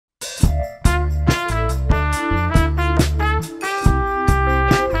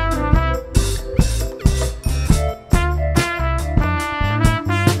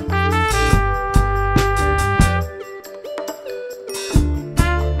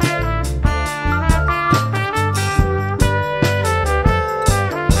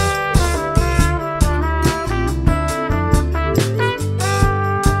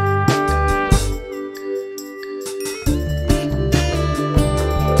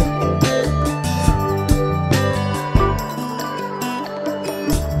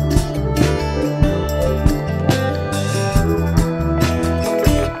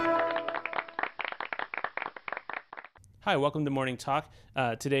Hi, welcome to Morning Talk.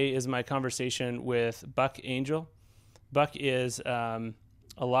 Today is my conversation with Buck Angel. Buck is a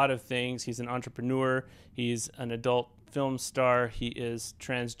lot of things. He's an entrepreneur. He's an adult film star. He is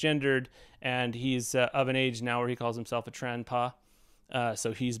transgendered, and he's of an age now where he calls himself a tranpa.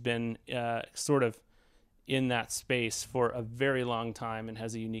 So he's been sort of in that space for a very long time and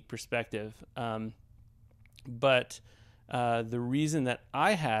has a unique perspective. But the reason that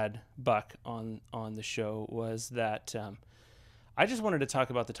I had Buck on the show was that I just wanted to talk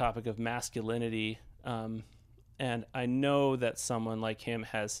about the topic of masculinity. And I know that someone like him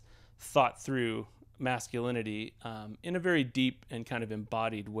has thought through masculinity in a very deep and kind of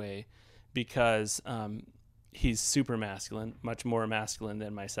embodied way, because he's super masculine, much more masculine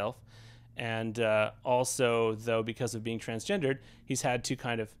than myself. And also, though, because of being transgendered, he's had to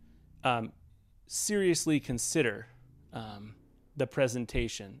kind of seriously consider the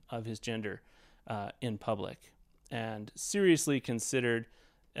presentation of his gender in public, and seriously considered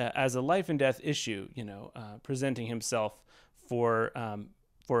as a life and death issue, presenting himself for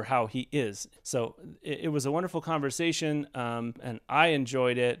how he is. So it was a wonderful conversation, and I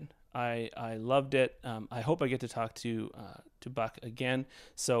enjoyed it. I loved it. I hope I get to talk to Buck again.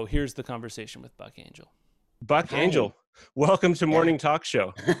 So here's the conversation with Buck Angel. Buck Hi. Angel, welcome to Morning Talk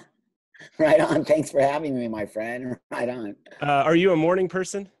Show. Right on. Thanks for having me, my friend. Right on. Are you a morning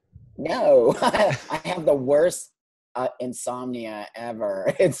person? No, I have the worst insomnia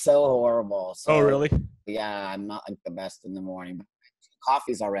ever. It's so horrible. So, Oh, really? yeah, I'm not like the best in the morning. But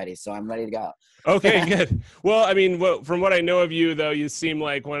coffee's already, so I'm ready to go. Okay, good. Well, I mean, from what I know of you, though, you seem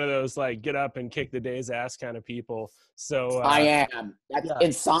like one of those like get up and kick the day's ass kind of people. So I am. yeah.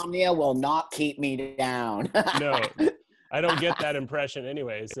 Insomnia will not keep me down. No, I don't get that impression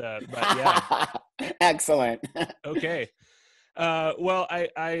anyways, but yeah. Excellent. Okay. Well,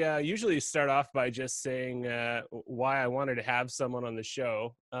 I usually start off by just saying why I wanted to have someone on the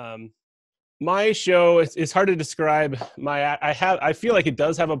show. My show is hard to describe. I feel like it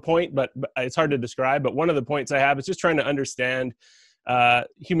does have a point, but it's hard to describe. But one of the points I have is just trying to understand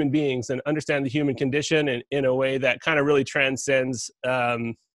human beings and understand the human condition in a way that kind of really transcends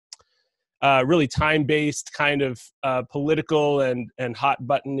really time-based kind of political and hot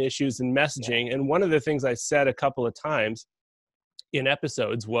button issues and messaging. Yeah. And one of the things I said a couple of times in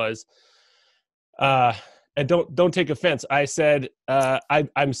episodes was, and don't take offense, I said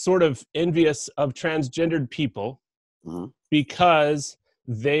I'm sort of envious of transgendered people because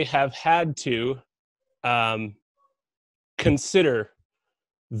they have had to consider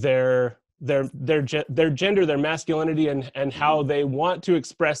their gender, their masculinity, and how they want to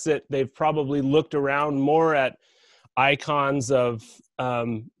express it. They've probably looked around more at icons of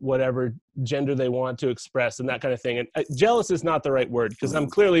whatever gender they want to express and that kind of thing. And jealous is not the right word, because I'm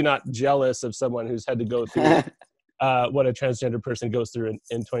clearly not jealous of someone who's had to go through what a transgender person goes through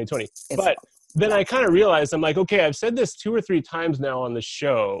in 2020. But then I kind of realized, I'm like, okay, I've said this 2 or 3 times now on the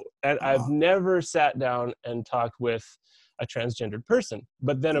show, and I've never sat down and talked with a transgendered person.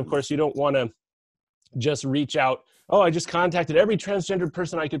 But then, of course, you don't want to just reach out. Oh, I just contacted every transgendered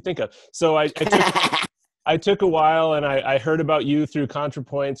person I could think of. So I took a while, and I heard about you through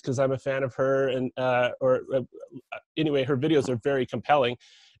ContraPoints because I'm a fan of her, and anyway, her videos are very compelling.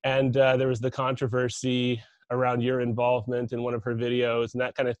 And there was the controversy around your involvement in one of her videos and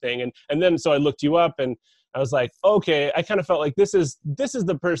that kind of thing. And then so I looked you up, and I was like, okay, I kind of felt like this is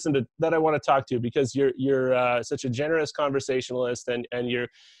the person that I want to talk to, because you're such a generous conversationalist, and you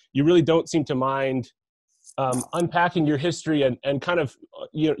really don't seem to mind unpacking your history, and kind of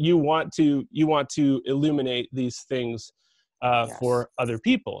you want to illuminate these things for other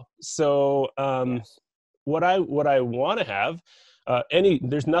people. So what I want to have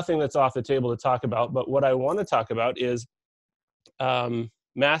there's nothing that's off the table to talk about, but what I want to talk about is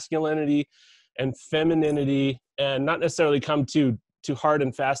masculinity and femininity, and not necessarily come to hard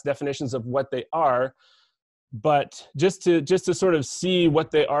and fast definitions of what they are, but just to sort of see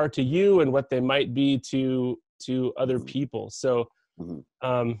what they are to you and what they might be to other people. So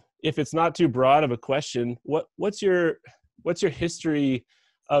if it's not too broad of a question, what's your history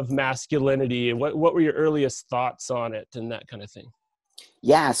of masculinity, and what were your earliest thoughts on it and that kind of thing?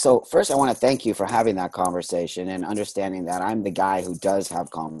 Yeah. So first I want to thank you for having that conversation and understanding that I'm the guy who does have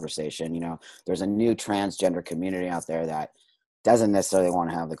conversation. There's a new transgender community out there that doesn't necessarily want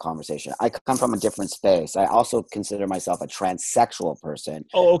to have the conversation. I come from a different space. I also consider myself a transsexual person.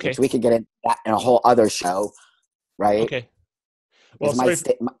 Oh, okay. Which we could get into that in a whole other show, right? Okay. Well,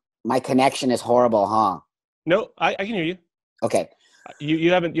 my connection is horrible, huh? No, I can hear you. Okay.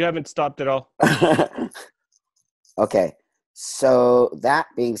 You haven't stopped at all. Okay. So that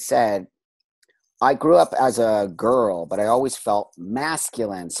being said, I grew up as a girl, but I always felt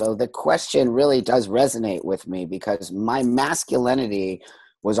masculine. So the question really does resonate with me because my masculinity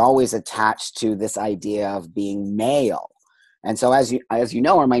was always attached to this idea of being male. And so as you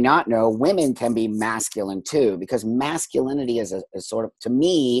know or may not know, women can be masculine too, because masculinity is sort of, to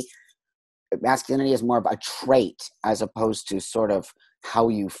me, masculinity is more of a trait as opposed to sort of how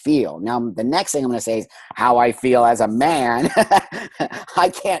you feel. Now, the next thing I'm going to say is how I feel as a man.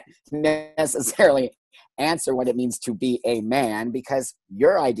 I can't necessarily answer what it means to be a man because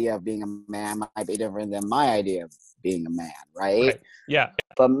your idea of being a man might be different than my idea of being a man, right? Right. Yeah.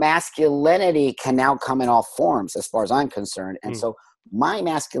 But masculinity can now come in all forms as far as I'm concerned. And Mm. so my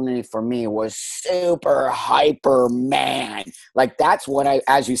masculinity for me was super hyper man. Like that's what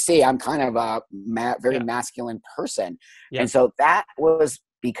as you see, I'm kind of a very Yeah. masculine person. Yeah. And so that was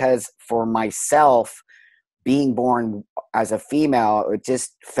because for myself, being born as a female, it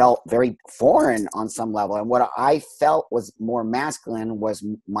just felt very foreign on some level. And what I felt was more masculine was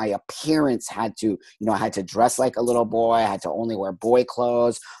my appearance had to, I had to dress like a little boy. I had to only wear boy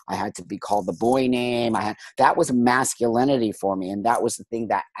clothes. I had to be called the boy name. That was masculinity for me. And that was the thing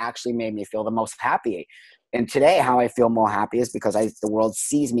that actually made me feel the most happy. And today, how I feel more happy is because the world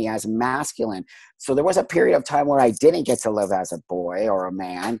sees me as masculine. So there was a period of time where I didn't get to live as a boy or a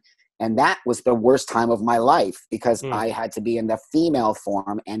man. And that was the worst time of my life because Mm. I had to be in the female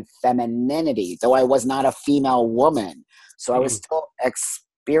form and femininity, though I was not a female woman. So I was Mm. still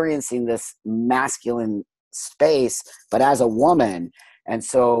experiencing this masculine space, but as a woman. And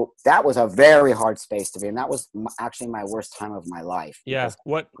so that was a very hard space to be in. That was actually my worst time of my life Yeah. because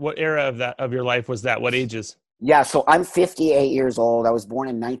What era of your life was that? What ages? yeah, so I'm 58 years old. I was born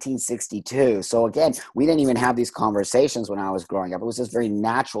in 1962. So again, we didn't even have these conversations when I was growing up. It was just very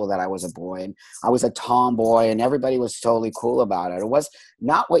natural that I was a boy and I was a tomboy and everybody was totally cool about it. It was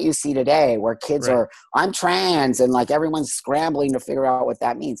not what you see today where kids Right. I'm trans and like everyone's scrambling to figure out what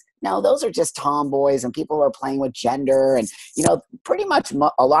that means. No, those are just tomboys and people who are playing with gender and, pretty much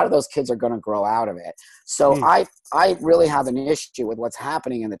a lot of those kids are going to grow out of it. So Mm. I really have an issue with what's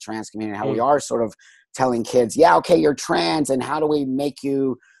happening in the trans community, how we Mm. are sort of telling kids, yeah, okay, you're trans, and how do we make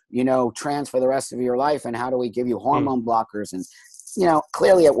you, trans for the rest of your life, and how do we give you Mm. hormone blockers? And,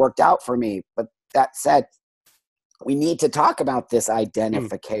 clearly it worked out for me. But that said, we need to talk about this Mm.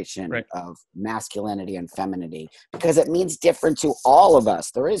 identification Right. of masculinity and femininity because it means different to all of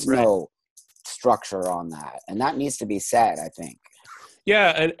us. There is Right. no structure on that. And that needs to be said, I think.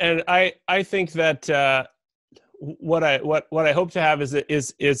 Yeah. And I think that, what I hope to have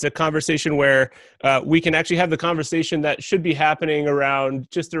is a conversation where we can actually have the conversation that should be happening around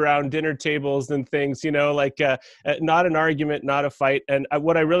dinner tables and things, like not an argument, not a fight. And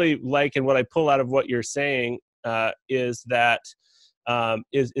what I really like and what I pull out of what you're saying is that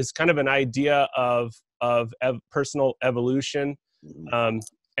is kind of an idea of personal evolution. Mhm.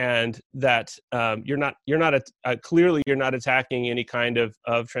 And that clearly you're not attacking any kind of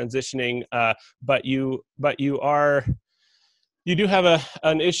transitioning, but you do have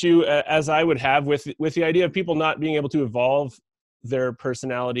an issue, as I would have, with the idea of people not being able to evolve their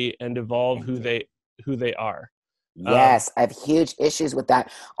personality and evolve Thank you. who they are. Um, Yes, I have huge issues with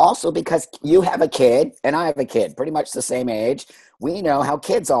that. Also, because you have a kid and I have a kid, pretty much the same age. We know how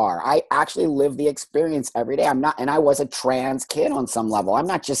kids are. I actually live the experience every day. And I was a trans kid on some level. I'm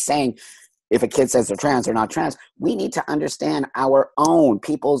not just saying if a kid says they're trans or not trans. We need to understand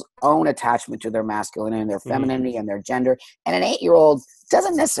people's own attachment to their masculinity and their mhm. femininity and their gender. And an 8-year-old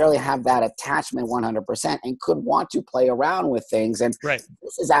doesn't necessarily have that attachment 100% and could want to play around with things. And Right.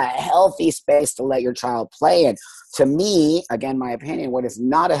 this is a healthy space to let your child play in. To me, again, my opinion, what is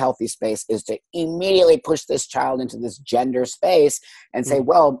not a healthy space is to immediately push this child into this gender space and say, Mm.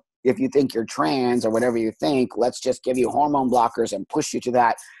 well, if you think you're trans or whatever you think, let's just give you hormone blockers and push you to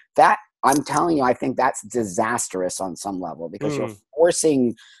that. That I'm telling you, I think that's disastrous on some level because you're Mm.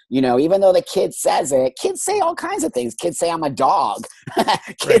 forcing, even though the kid says it, kids say all kinds of things. Kids say I'm a dog. Right.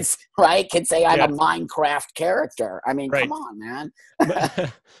 Kids, right? Kids say I'm a Yeah. Minecraft character. I mean, come Right. on, man.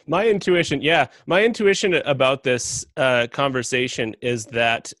 My intuition about this conversation is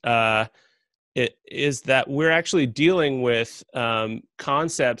that we're actually dealing with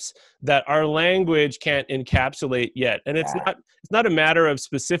concepts that our language can't encapsulate yet, and Yeah, it's not a matter of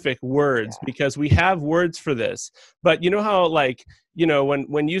specific words yeah. because we have words for this. But you know how, like,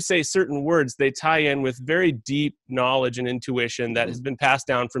 when you say certain words, they tie in with very deep knowledge and intuition that Mhm, has been passed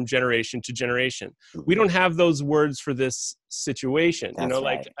down from generation to generation. We mhm. don't have those words for this situation. That's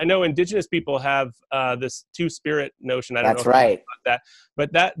Like, right. I know indigenous people have this two spirit notion. I don't know That's if you know right. about that,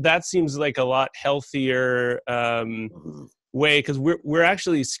 but that seems like a lot healthier Mhm. way, because we're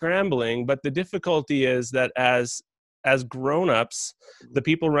actually scrambling. But the difficulty is that as grown-ups, the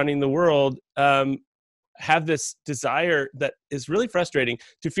people running the world have this desire that is really frustrating,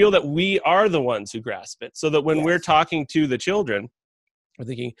 to feel that we are the ones who grasp it, so that when we're talking to the children, we're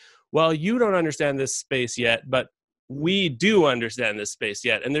thinking, well, you don't understand this space yet, but we do understand this space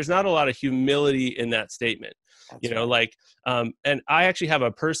yet. And there's not a lot of humility in that statement. That's right. Like, and I actually have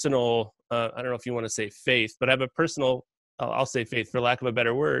a personal, I don't know if you want to say faith, but I have a personal, I'll say faith for lack of a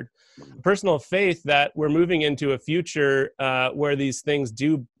better word, personal faith that we're moving into a future where these things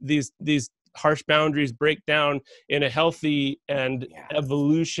these harsh boundaries break down in a healthy and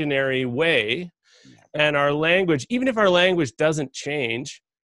evolutionary way. And our language, even if our language doesn't change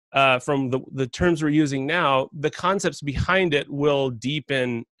from the terms we're using now, the concepts behind it will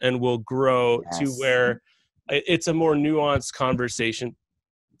deepen and will grow to where it's a more nuanced conversation.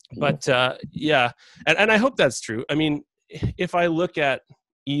 But and I hope that's true. I mean, if I look at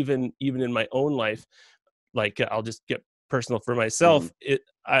even in my own life, like I'll just get personal for myself.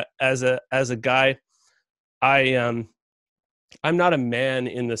 As a guy, I'm not a man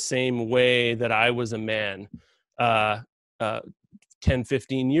in the same way that I was a man 10,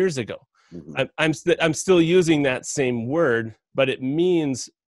 15 years ago. I'm still using that same word, but it means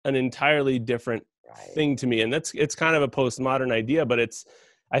an entirely different thing to me. And it's kind of a postmodern idea, but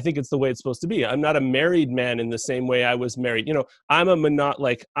I think it's the way it's supposed to be. I'm not a married man in the same way I was married.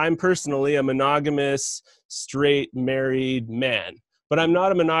 I'm personally a monogamous, straight, married man, but I'm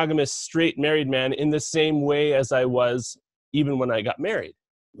not a monogamous, straight, married man in the same way as I was even when I got married.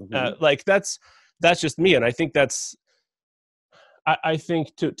 That's just me. And I think I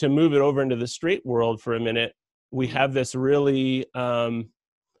think to move it over into the straight world for a minute, we have this really,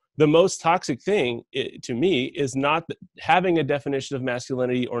 the most toxic thing to me is not having a definition of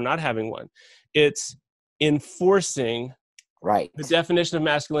masculinity or not having one. It's enforcing the definition of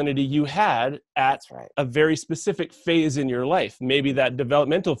masculinity you had at a very specific phase in your life. Maybe that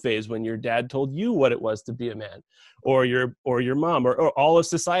developmental phase when your dad told you what it was to be a man, or your mom or all of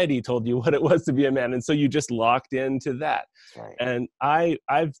society told you what it was to be a man. And so you just locked into that. And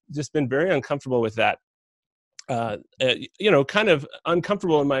I've just been very uncomfortable with that. Kind of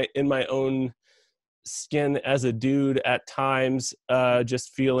uncomfortable in my own skin as a dude at times,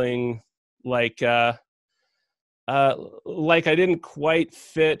 just feeling like I didn't quite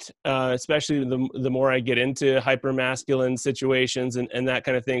fit, especially the more I get into hypermasculine situations and that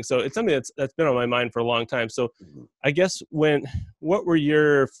kind of thing. So it's something that's been on my mind for a long time. So I guess what were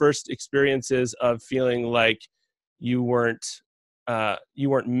your first experiences of feeling like you weren't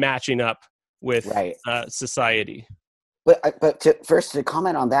matching up with society? But to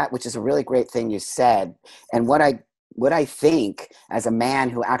comment on that, which is a really great thing you said, and what I think as a man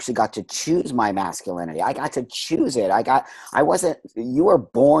who actually got to choose my masculinity, I got to choose it. You were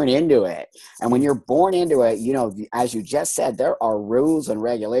born into it. And when you're born into it, as you just said, there are rules and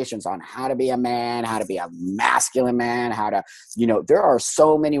regulations on how to be a man, how to be a masculine man, there are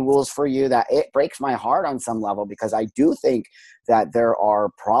so many rules for you that it breaks my heart on some level, because I do think that there are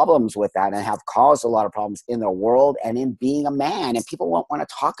problems with that and have caused a lot of problems in the world and in being a man. And people won't want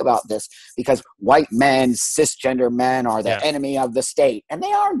to talk about this because white men, cisgender men are the enemy of the state. And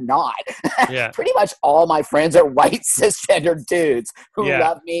they are not. Pretty much all my friends are white cisgender dudes who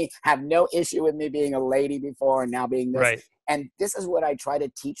love me, have no issue with me being a lady before and now being this. Right. And this is what I try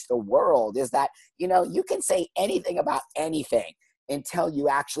to teach the world, is that, you can say anything about anything until you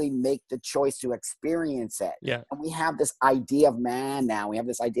actually make the choice to experience it. And we have this idea of man now. We have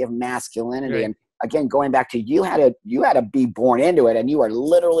this idea of masculinity. Right. And again, going back to you had to be born into it, and you are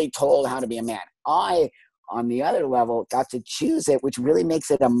literally told how to be a man. I, on the other level, got to choose it, which really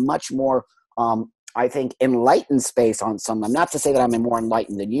makes it a much more, I think, enlightened space on some. Not to say that I'm more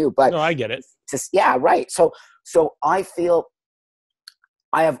enlightened than you, but no, I get it. So I feel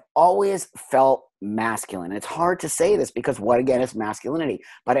I have always felt masculine. It's hard to say this because what again is masculinity,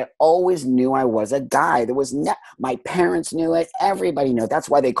 but I always knew I was a guy. My parents knew it. Everybody knew it. That's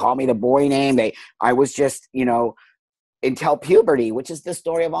why they called me the boy name. I was just, until puberty, which is the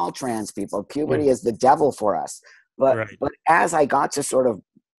story of all trans people. Puberty is the devil for us. But as I got to sort of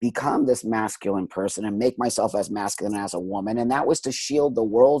become this masculine person and make myself as masculine as a woman, and that was to shield the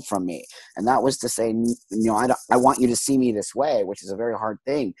world from me, and that was to say, I want you to see me this way, which is a very hard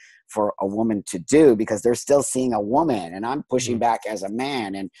thing for a woman to do because they're still seeing a woman, and I'm pushing back as a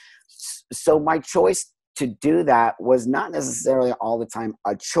man. And so my choice to do that was not necessarily all the time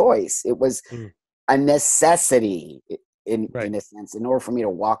a choice. It was a necessity in a sense, in order for me to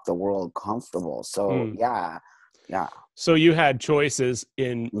walk the world comfortable. So yeah. So you had choices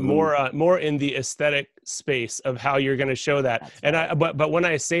in Hmm. more in the aesthetic space of how you're going to show that. That's And right. but when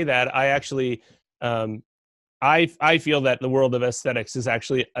I say that, I actually um, I feel that the world of aesthetics is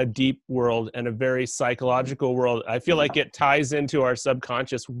actually a deep world and a very Mhm. psychological world. I feel like Yeah. it ties into our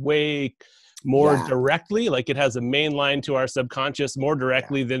subconscious way more Yeah. directly. Like it has a main line to our subconscious more Yeah.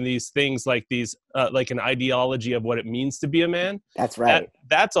 directly than these things like these, like an ideology of what it means to be a man. That's That right.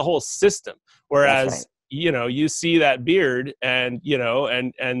 that's a whole system. That's right. Whereas you see that beard and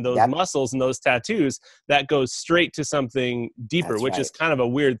and those Yep. muscles and those tattoos, that goes straight to something deeper, That's which is right. kind of a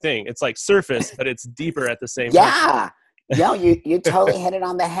weird thing. It's like surface, but it's deeper at the same time. Yeah. No, you totally hit it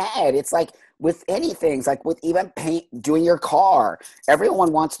on the head. It's like with anything, it's like with even paint, doing your car.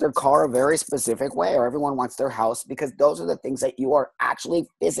 Everyone wants their car a very specific way, or everyone wants their house, because those are the things that you are actually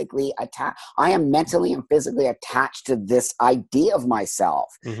physically attached. I am mentally and physically attached to this idea of myself.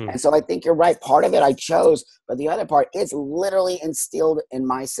 Hmm. And so I think you're right. Part of it I chose, but the other part is literally instilled in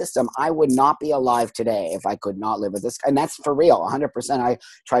my system. I would not be alive today if I could not live with this. And that's for real, 100%. I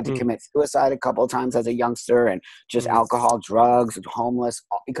tried to commit suicide a couple of times as a youngster, and just Hmm. alcohol, drugs, homeless,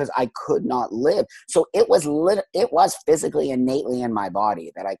 because I could not live. So it was physically innately in my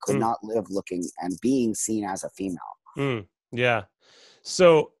body that I could Mm, not live looking and being seen as a female. mm, yeah.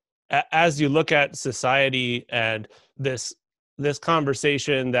 So as you look at society and this this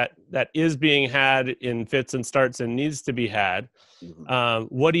conversation that is being had in fits and starts and needs to be had, Mhm.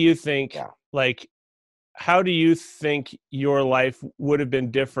 what do you think? Yeah. Like, how do you think your life would have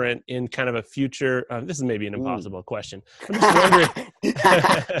been different in kind of a future? This is maybe an Mm. impossible question. I'm just wondering.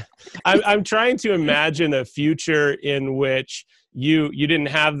 I'm trying to imagine a future in which you didn't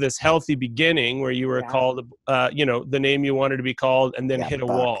have this healthy beginning where you were Yeah. called the name you wanted to be called and then Yeah. hit a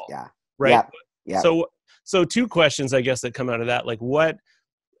Buck. wall, Yeah. right? Yep. Yep. So so two questions I guess that come out of that, like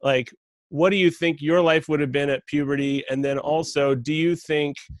what do you think your life would have been at puberty, and then Mhm. also do you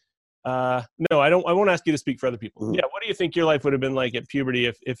think no, I won't ask you to speak for other people. Mhm. Yeah, what do you think your life would have been like at puberty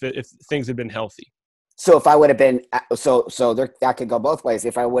if things had been healthy? So if I would have been, so there, that could go both ways.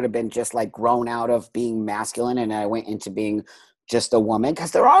 If I would have been just like grown out of being masculine and I went into being just a woman,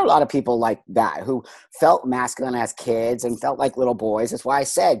 because there are a lot of people like that who felt masculine as kids and felt like little boys. That's why I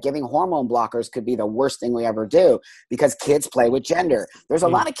said giving hormone blockers could be the worst thing we ever do, because kids play with gender. There's a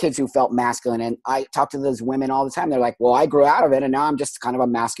Mm, lot of kids who felt masculine, and I talk to those women all the time. They're like, well, I grew out of it and now I'm just kind of a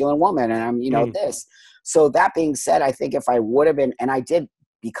masculine woman, and I'm, mm, this. So that being said, I think if I would have been, and I did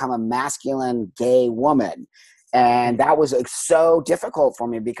become a masculine gay woman. And mm, that was so difficult for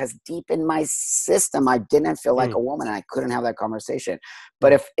me, because deep in my system, I didn't feel like mm, a woman and I couldn't have that conversation.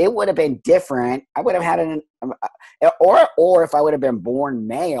 But mm, if it would have been different, I would have had or if I would have been born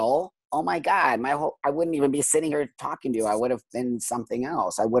male, oh my God, I wouldn't even be sitting here talking to you. I would have been something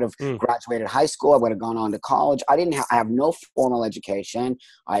else. I would have mm, graduated high school. I would have gone on to college. I have no formal education.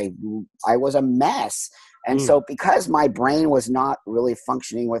 I, I was a mess. And mm, so, because my brain was not really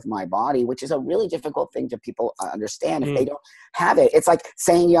functioning with my body, which is a really difficult thing to people understand if they mm, don't have it, it's like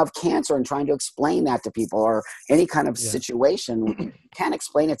saying you have cancer and trying to explain that to people, or any kind of yeah. situation. You can't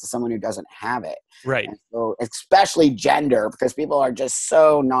explain it to someone who doesn't have it. Right. And so, especially gender, because people are just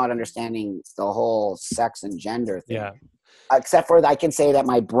so not understanding the whole sex and gender thing. Yeah. Except for I can say that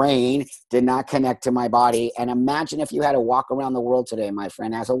my brain did not connect to my body. And imagine if you had to walk around the world today, my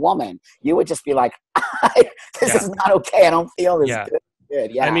friend, as a woman, you would just be like, this Yeah. is not okay. I don't feel this Yeah.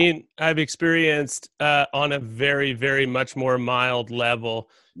 good. I Yeah. mean, I've experienced on a very, very much more mild level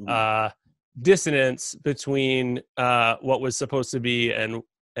Mhm. uh, dissonance between what was supposed to be and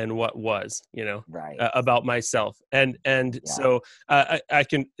what was, Right. about myself, and Yeah. so I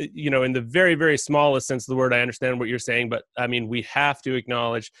can, in the very, very smallest sense of the word, I understand what you're saying, but I mean, we have to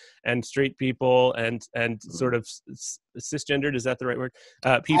acknowledge, and straight people and Mhm. sort of cisgendered, is that the right word?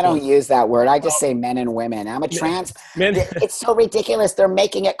 I People. don't use that word. I just Well, say men and women. I'm a trans. men. It's so ridiculous. They're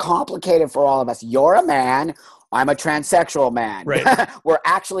making it complicated for all of us. You're a man. I'm a transsexual man. Right. We're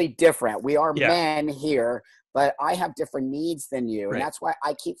actually different. We are Yeah. men here, but I have different needs than you. And Right. that's why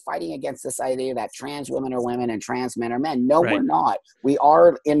I keep fighting against this idea that trans women are women and trans men are men. No, we're Right. not. We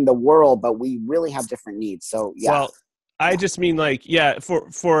are in the world, but we really have different needs. So, yeah, Well, I yeah, just mean, like, yeah,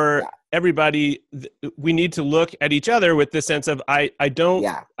 for yeah, everybody, we need to look at each other with the sense of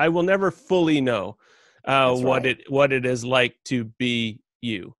yeah. I will never fully know That's right. what it is like to be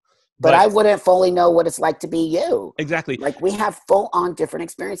you, But but I wouldn't fully know what it's like to be you. exactly, Like, we have full on different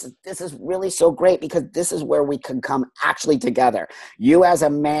experiences. This is really so great, because this is where we can come actually together. You as a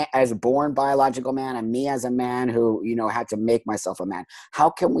man, as a born biological man, and me as a man who, had to make myself a man. How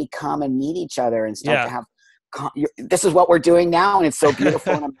can we come and meet each other and start to yeah, have this is what we're doing now, and it's so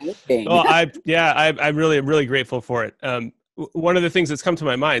beautiful and amazing. Well, I'm really grateful for it. One of the things that's come to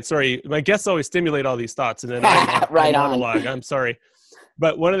my mind, sorry, my guests always stimulate all these thoughts, and then I monologue. I'm sorry.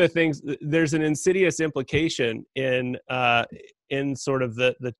 But one of the things, there's an insidious implication in sort of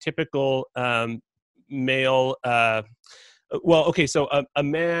the typical male. So a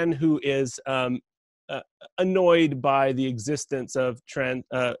man who is annoyed by the existence of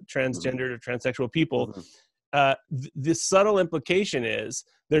transgendered or transsexual people. The subtle implication is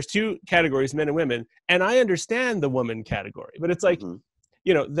there's two categories, men and women, and I understand the woman category, but it's like,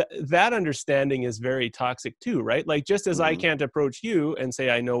 that understanding is very toxic too, right? Like, just as I can't approach you and say,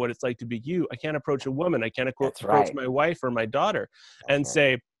 I know what it's like to be you, I can't approach a woman. I can't approach my wife or my daughter and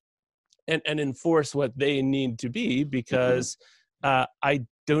say, and enforce what they need to be, because I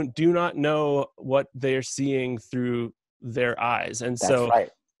do not know what they're seeing through their eyes. And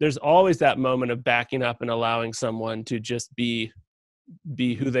there's always that moment of backing up and allowing someone to just be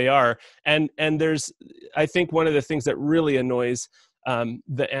who they are. And there's, I think one of the things that really annoys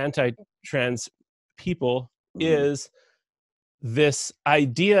the anti-trans people is this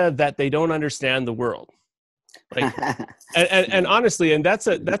idea that they don't understand the world. Like, and honestly, and that's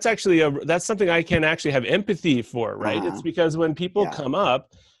something I can actually have empathy for, right? It's because when people come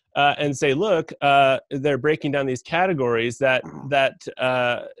up and say, look, they're breaking down these categories, then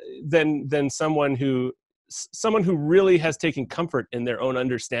someone who really has taken comfort in their own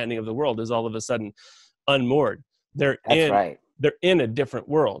understanding of the world is all of a sudden unmoored. They're in a different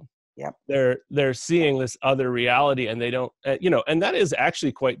world. Yep. They're seeing this other reality, and they don't, and that is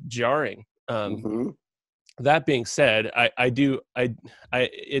actually quite jarring. That being said,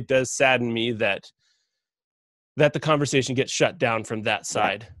 it does sadden me that the conversation gets shut down from that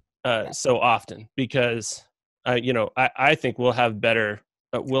side so often, because I think we'll have better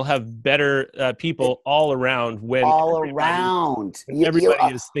people all around when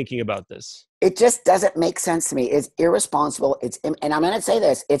everybody is thinking about this. It just doesn't make sense to me. It's irresponsible. And I'm going to say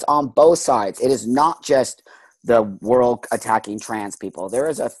this, it's on both sides. It is not just the world attacking trans people. There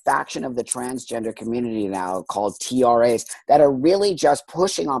is a faction of the transgender community now called TRAs that are really just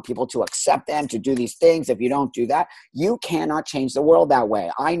pushing on people to accept them, to do these things. If you don't do that, you cannot change the world that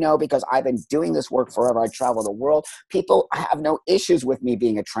way. I know, because I've been doing this work forever. I travel the world. People have no issues with me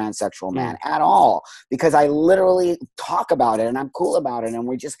being a transsexual man at all, because I literally talk about it and I'm cool about it. And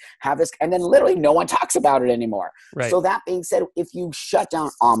we just have this, and then literally no one talks about it anymore. Right. So that being said, if you shut down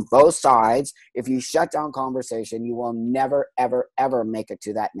on both sides, if you shut down conversation, you will never, ever, ever make it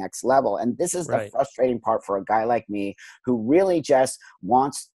to that next level. And this is the frustrating part for a guy like me who really just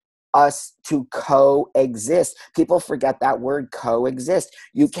wants us to coexist. People forget that word, coexist.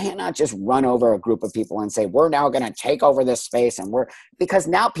 You cannot just run over a group of people and say, we're now going to take over this space, and because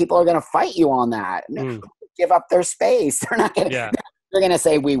now people are going to fight you on that. Give up their space. They're not going to. They're going to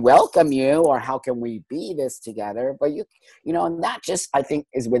say, we welcome you, or how can we be this together? But and that just, I think,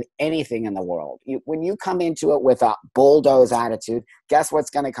 is with anything in the world. When you come into it with a bulldoze attitude, guess what's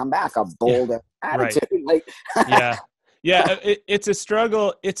going to come back? A bulldoze attitude. Right. It's a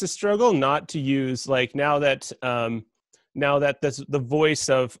struggle. It's a struggle not to use, like, now that the voice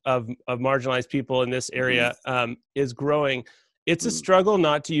of marginalized people in this area is growing. It's a struggle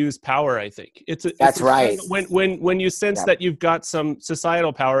not to use power, I think. That's right. When you sense that you've got some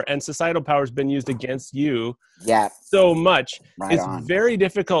societal power, and societal power has been used against you so much, it's very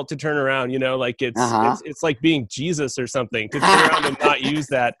difficult to turn around, like it's like being Jesus or something, to turn around and not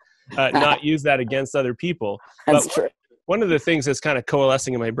use that against other people. That's true. One of the things that's kind of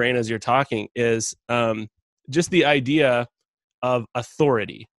coalescing in my brain as you're talking is just the idea of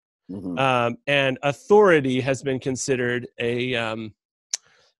authority. And authority has been considered a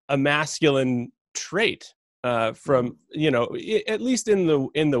masculine trait from, at least in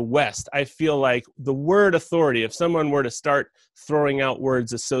the West. I feel like the word authority, if someone were to start throwing out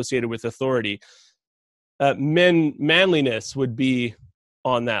words associated with authority, manliness would be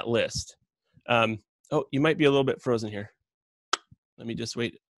on that list. You might be a little bit frozen here. Let me just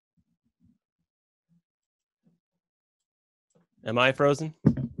wait. Am I frozen?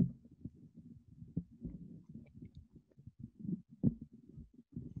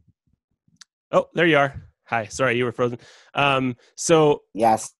 Oh, there you are. Hi. Sorry, you were frozen.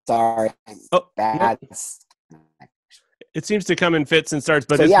 Yes, sorry. Oh, bad. It seems to come in fits and starts,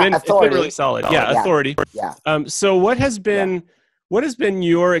 but it's been really solid. Authority. Yeah. So what has been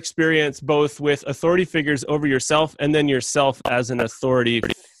your experience both with authority figures over yourself and then yourself as an authority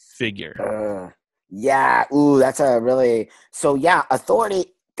figure? That's a really, authority.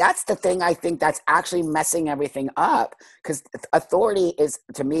 that's the thing I think that's actually messing everything up, because authority is,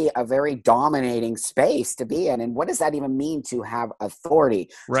 to me, a very dominating space to be in. And what does that even mean to have authority?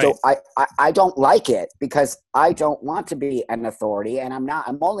 Right. So I don't like it, because I don't want to be an authority, and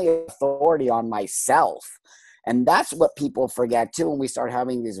I'm only an authority on myself. And that's what people forget too when we start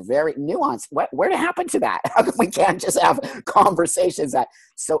having these very nuanced, where to happen to that? How come we can't just have conversations that,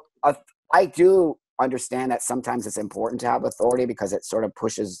 so I do understand that sometimes it's important to have authority because it sort of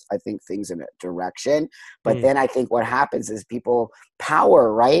pushes, I think, things in a direction. But then I think what happens is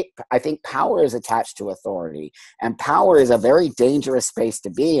power, right? I think power is attached to authority, and power is a very dangerous space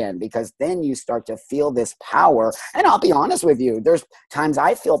to be in, because then you start to feel this power. And I'll be honest with you, there's times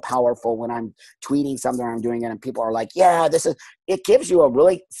I feel powerful when I'm tweeting something or I'm doing it and people are like, yeah, it gives you a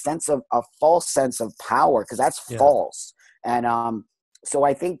really a false sense of power, because that's false. And, so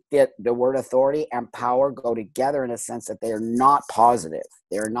I think that the word authority and power go together in a sense that they are not positive.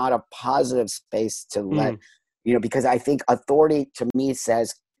 They're not a positive space to let, because I think authority to me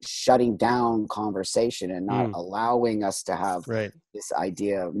says shutting down conversation and not allowing us to have this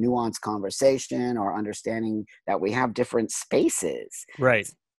idea of nuanced conversation or understanding that we have different spaces. Right.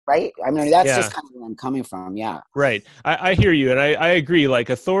 Right. I mean, that's just kind of where I'm coming from. Yeah. Right. I hear you. And I agree. Like,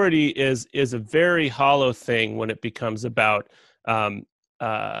 authority is a very hollow thing when it becomes about,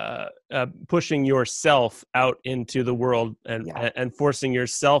 pushing yourself out into the world and forcing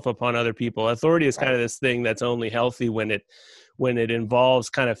yourself upon other people. Authority is kind of this thing that's only healthy when it involves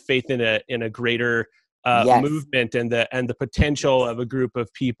kind of faith in a greater movement and the potential of a group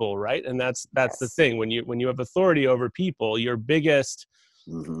of people, right? And that's the thing. When you have authority over people, your biggest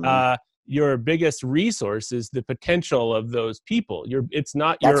resource is the potential of those people. It's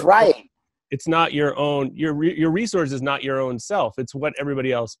not it's not your own, your resource is not your own self. It's what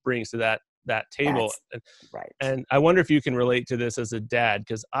everybody else brings to that table. And I wonder if you can relate to this as a dad,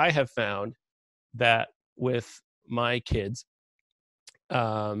 because I have found that with my kids,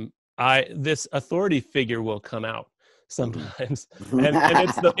 this authority figure will come out sometimes. And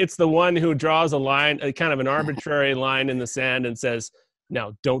it's the one who draws a line, a kind of an arbitrary line in the sand, and says,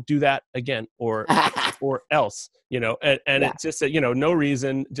 now don't do that again, or else, and it's just no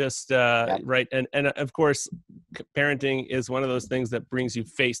reason, just right. And of course, parenting is one of those things that brings you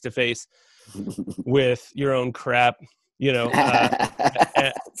face to face with your own crap, and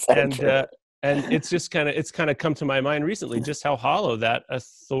it's just kind of come to my mind recently just how hollow that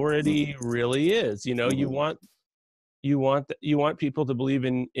authority really is. You want people to believe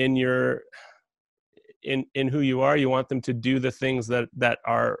in your in who you are. You want them to do the things that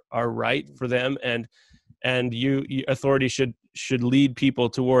are right for them, and you authority should lead people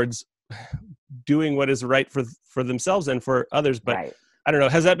towards doing what is right for themselves and for others. But I don't know,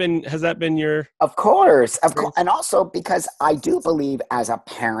 has that been your Of course. And also because I do believe as a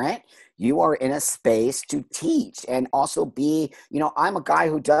parent you are in a space to teach and also be, I'm a guy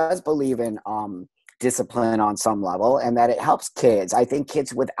who does believe in discipline on some level, and that it helps kids. I think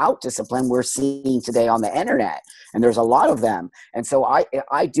kids without discipline we're seeing today on the internet, and there's a lot of them. And so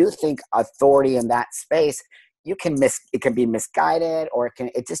I do think authority in that space, it can be misguided, or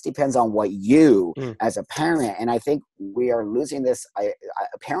it just depends on what you as a parent. And I think we are losing this.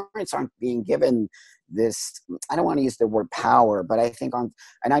 Parents aren't being given this, I don't want to use the word power, but I think and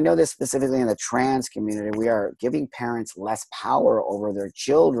I know this specifically in the trans community, we are giving parents less power over their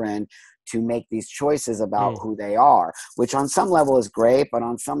children to make these choices about who they are, which on some level is great, but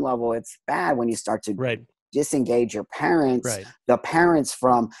on some level it's bad when you start to disengage your parents, the parents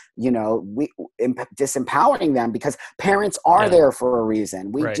from, disempowering them, because parents are there for a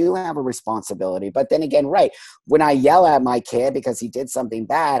reason. We do have a responsibility. But then again, when I yell at my kid because he did something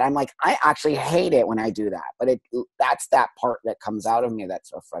bad, I'm like, I actually hate it when I do that. But that's that part that comes out of me,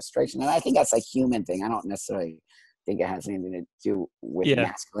 that's a frustration. And I think that's a human thing. I don't necessarily think it has anything to do with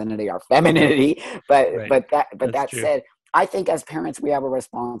masculinity or femininity, but that said, I think as parents we have a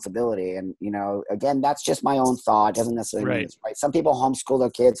responsibility. And again, that's just my own thought. It doesn't necessarily mean it's right. Some people homeschool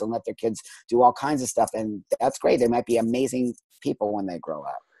their kids and let their kids do all kinds of stuff, and that's great. They might be amazing people when they grow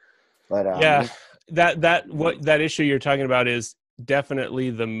up. But that issue you're talking about is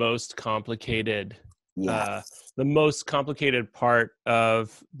definitely the most complicated the most complicated part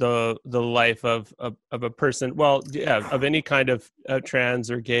of the life of a person, of any kind of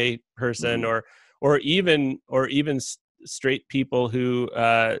trans or gay person, or even straight people who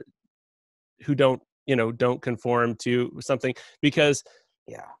don't conform to something, because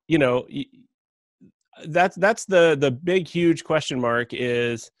that's the big huge question mark,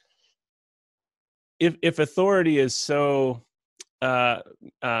 is if authority is so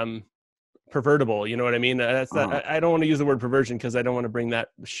pervertible. You know what I mean? That's not, Uh-huh. I don't want to use the word perversion because I don't want to bring that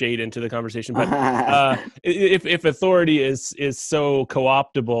shade into the conversation. But if authority is so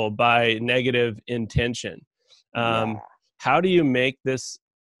co-optable by negative intention, Yeah. how do you make this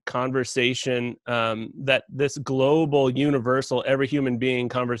conversation, that this global, universal, every human being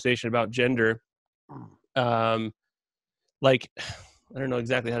conversation about gender, um, like, I don't know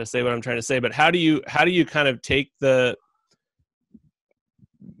exactly how to say what I'm trying to say, but how do you kind of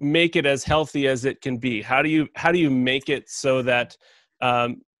make it as healthy as it can be? How do you make it so that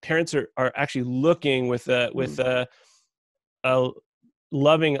parents are actually looking with a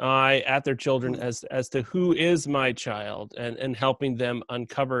loving eye at their children as to who is my child, and helping them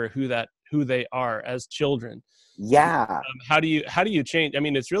uncover who they are as children? Yeah. How do you change? I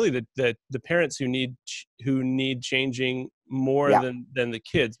mean, it's really the parents who need changing more Yeah. than the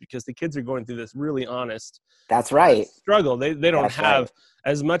kids, because the kids are going through this really honest That's right. struggle. They don't That's right. have,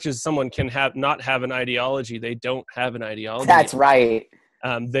 as much as someone can not have an ideology, they don't have an ideology. That's right.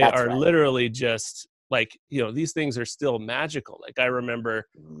 They That's are right. literally just like, these things are still magical. Like, I remember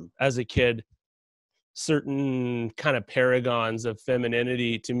Mhm. as a kid, certain kind of paragons of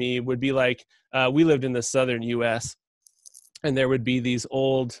femininity to me would be like, we lived in the southern US, and there would be these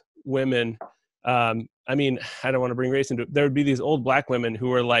old women. I mean, I don't want to bring race into it. There would be these old Black women who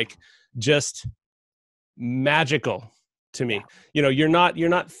were like just magical to Yeah. me. You're not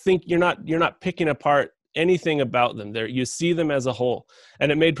picking apart anything about them. There, you see them as a whole.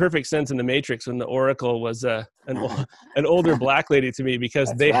 And it made perfect sense in The Matrix when the Oracle was an older Black lady to me, because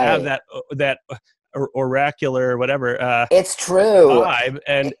That's they have right. that oracular, whatever, It's true. vibe.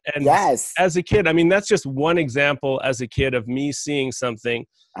 And Yes. as a kid, I mean, that's just one example as a kid of me seeing something,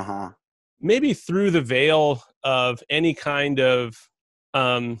 Uh-huh. maybe through the veil of any kind of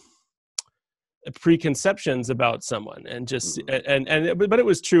um, preconceptions about someone, and just Mhm. but it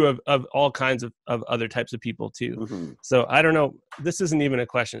was true of all kinds of other types of people too. Mhm. So I don't know, this isn't even a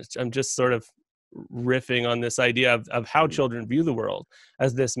question. I'm just sort of riffing on this idea of how Mhm. children view the world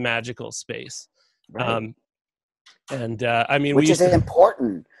as this magical space. Right. um and I mean, we Which is used to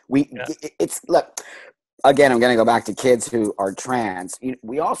important. yeah, It's look, again, I'm going to go back to kids who are trans.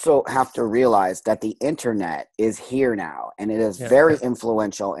 We also have to realize that the internet is here now, and it is yeah. very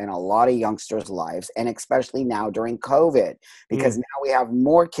influential in a lot of youngsters' lives, and especially now during COVID, because Mm, now we have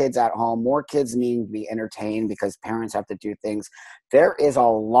more kids at home, more kids needing to be entertained because parents have to do things. There is a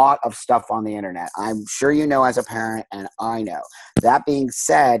lot of stuff on the internet. I'm sure you know as a parent, and I know. That being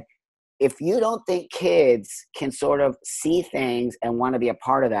said, if you don't think kids can sort of see things and want to be a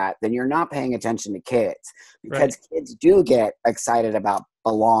part of that, then you're not paying attention to kids, right. because kids do get excited about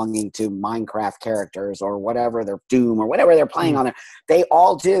belonging to Minecraft characters or whatever, their Doom or whatever they're playing Mm, on there. They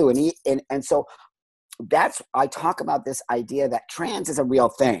all do. And so that's, I talk about this idea that trans is a real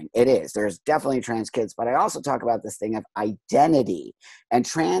thing. It is. There's definitely trans kids, but I also talk about this thing of identity. And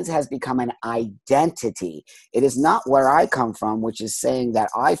trans has become an identity. It is not where I come from, which is saying that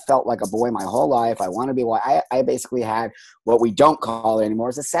I felt like a boy my whole life. I want to be what I basically had what we don't call it anymore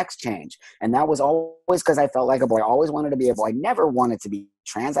is a sex change. And that was always because I felt like a boy. I always wanted to be a boy. I never wanted to be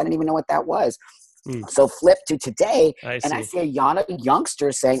trans. I didn't even know what that was. mm, So flip to today, I and I see. see a lot of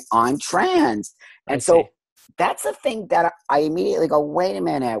youngsters saying, I'm trans. I And see. so that's a thing that I immediately go, wait a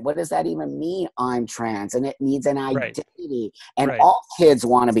minute, what does that even mean? I'm trans. And it needs an Right. identity. And Right. all kids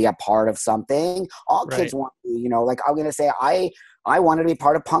want to be a part of something. All kids Right. want to be, like I'm going to say, I wanted to be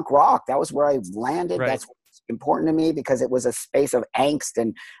part of punk rock. That was where I landed. Right. That's what's important to me, because it was a space of angst,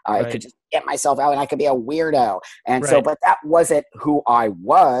 and I could Right. just get myself out, and I could be a weirdo. And so, Right. but that wasn't who I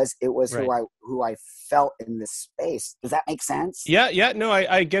was. It was Right. who I felt in this space. Does that make sense? Yeah, yeah, no,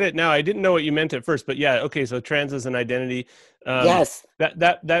 I get it now. I didn't know what you meant at first, but yeah, okay. So trans as an identity, um, Yes.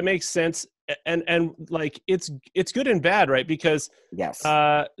 that makes sense. And like, it's good and bad, right? Because Yes.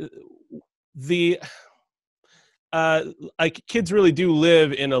 uh, the uh, like, kids really do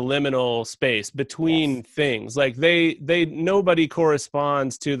live in a liminal space between Yes. things. Like, they nobody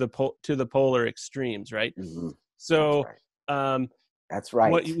corresponds to the polar extremes, right? Hmm. That's So right. um, That's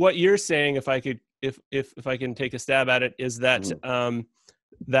what right. you're saying, if I could, if I can take a stab at it, is that Mhm.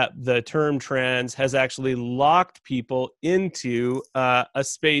 that the term trans has actually locked people into a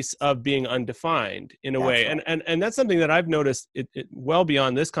space of being undefined in a That's way. right. And that's something that I've noticed, it well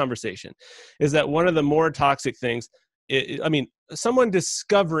beyond this conversation, is that one of the more toxic things, I mean, someone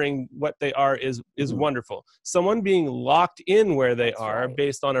discovering what they are is Mhm. wonderful. Someone being locked in where they That's are right.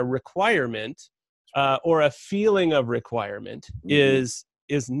 based on a requirement, That's right. or a feeling of requirement, Hmm.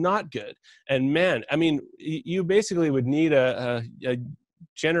 is not good. And man, I mean, you basically would need a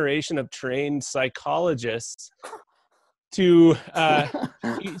generation of trained psychologists to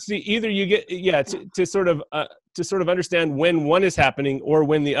see, either you get to sort of understand when one is happening or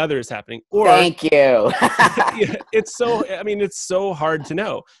when the other is happening, or thank you. it's so hard to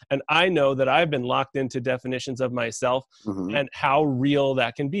know. And I know that I've been locked into definitions of myself and how real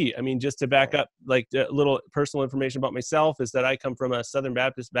that can be. I mean, just to back up, like a little personal information about myself is that I come from a Southern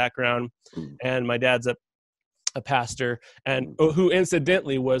Baptist background, and my dad's a pastor, and who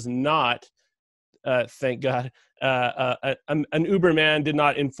incidentally was not, thank God, an Uber man, did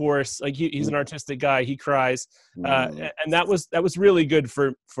not enforce, like he's an artistic guy, he cries, and that was really good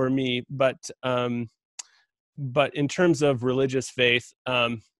for me. But in terms of religious faith,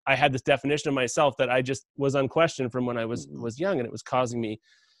 I had this definition of myself that I just was unquestioned from when I was young, and it was causing me,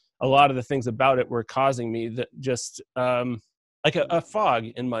 a lot of the things about it were causing me that just like a fog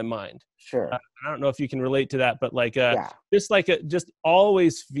in my mind. Sure. I don't know if you can relate to that, but just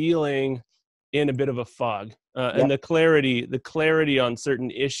always feeling in a bit of a fog, and the clarity on certain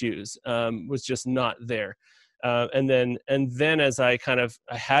issues was just not there. And then as I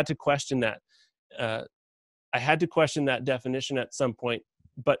had to question that, I had to question that definition at some point,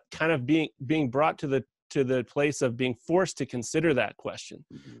 but kind of being brought to the place of being forced to consider that question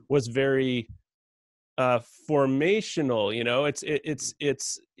was very formational.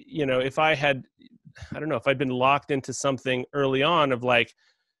 It's if I had, I don't know, if I'd been locked into something early on of like,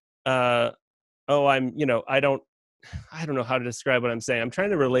 I don't know how to describe what I'm saying. I'm trying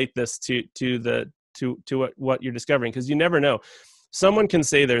to relate this to what you're discovering, because you never know. Someone can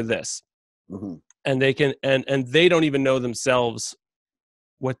say they're this, and they can, and they don't even know themselves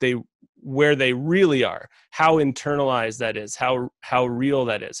where they really are, how internalized that is, how real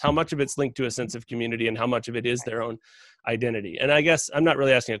that is, how much of it's linked to a sense of community, and how much of it is their own identity. And I guess I'm not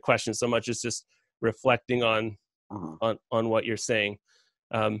really asking a question so much as just reflecting on what you're saying.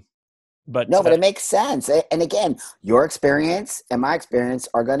 But it makes sense. And again, your experience and my experience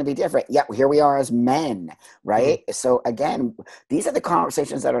are going to be different. Yeah, here we are as men, right? So again, these are the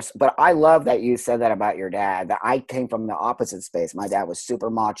conversations but I love that you said that about your dad, that I came from the opposite space. My dad was super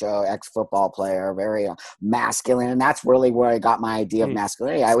macho, ex-football player, very masculine. And that's really where I got my idea of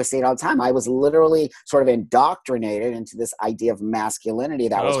masculinity. I always say it all the time. I was literally sort of indoctrinated into this idea of masculinity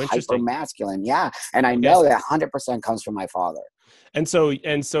that was hyper masculine. Yeah. And I know that 100% comes from my father. And so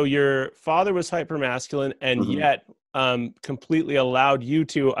your father was hypermasculine, and yet completely allowed you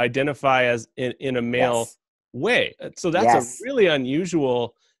to identify as in a male way. So that's a really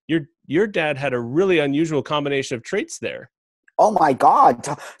unusual. Your dad had a really unusual combination of traits there. Oh my God.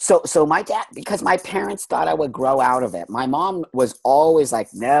 So my dad, because my parents thought I would grow out of it. My mom was always like,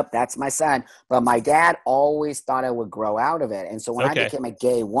 nope, that's my son. But my dad always thought I would grow out of it. And so when I became a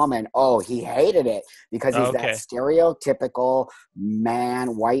gay woman, he hated it, because he's that stereotypical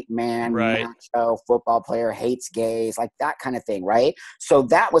man, white man, macho football player, hates gays, like that kind of thing, right? So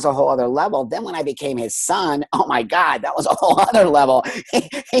that was a whole other level. Then when I became his son, oh my God, that was a whole other level.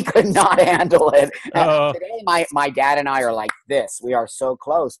 He could not handle it. Today, my dad and I are like this. We are so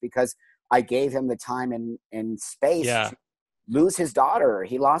close because I gave him the time and space to lose his daughter.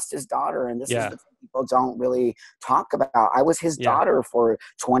 He lost his daughter, and this is the thing people don't really talk about. I was his daughter for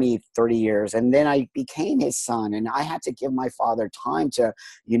 20, 30 years, and then I became his son, and I had to give my father time to,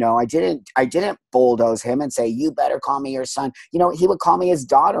 I didn't bulldoze him and say, you better call me your son. He would call me his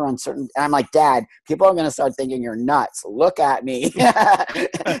daughter on certain, and I'm like, Dad, people are going to start thinking you're nuts. Look at me.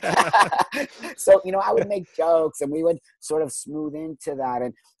 So, I would make jokes, and we would sort of smooth into that.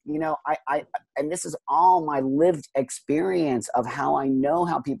 And, and this is all my lived experience of how I know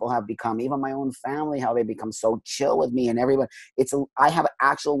how people have become, even my own family, how they become so chill with me and everyone. I have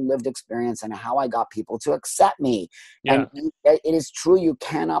actual lived experience and how I got people to accept me. And it is true. You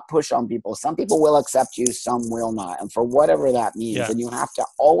cannot push on people. Some people will accept you, some will not. And for whatever that means, and you have to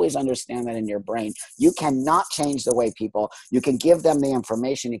always understand that in your brain, you cannot change the way you can give them the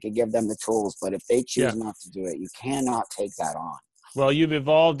information, you can give them the tools, but if they choose not to do it, you cannot take that on. Well, you've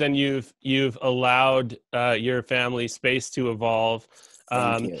evolved, and you've allowed your family space to evolve,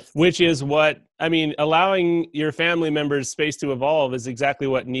 which is what, I mean, allowing your family members space to evolve is exactly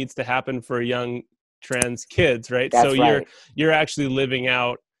what needs to happen for young trans kids, right? That's right. You're actually living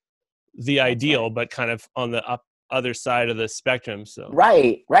out the ideal, but kind of on the other side of the spectrum. So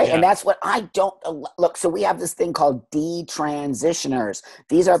right. And that's what I don't look. So we have this thing called detransitioners.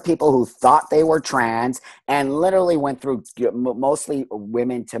 These are people who thought they were trans and literally went through, mostly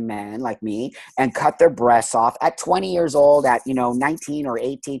women to men like me, and cut their breasts off at 20 years old, at 19 or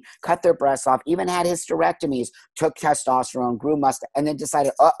 18, cut their breasts off, even had hysterectomies, took testosterone, grew mustache, and then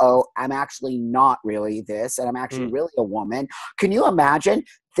decided, I'm actually not really this, and I'm actually really a woman. Can you imagine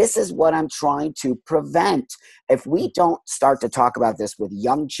This is what I'm trying to prevent. If we don't start to talk about this with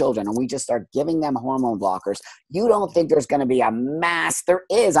young children and we just start giving them hormone blockers, you don't think there's going to be a mass. There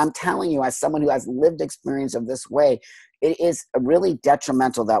is. I'm telling you, as someone who has lived experience of this way, it is really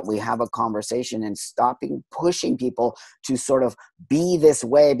detrimental that we have a conversation and stopping pushing people to sort of be this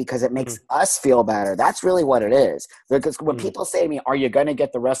way because it makes us feel better. That's really what it is. Because when people say to me, are you going to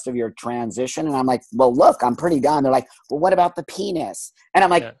get the rest of your transition? And I'm like, well, look, I'm pretty done. They're like, well, what about the penis? And I'm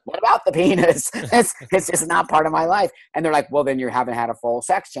like, what about the penis? It's just not part of my life. And they're like, well, then you haven't had a full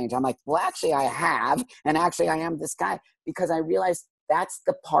sex change. I'm like, well, actually I have. And actually I am this guy, because I realized that's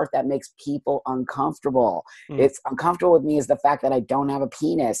the part that makes people uncomfortable. It's uncomfortable with me is the fact that I don't have a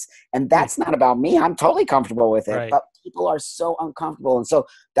penis. And that's not about me. I'm totally comfortable with it. Right. But people are so uncomfortable. And so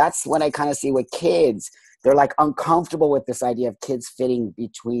that's when I kind of see with kids. They're like uncomfortable with this idea of kids fitting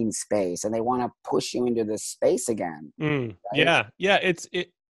between space, and they want to push you into this space again. Right? Yeah.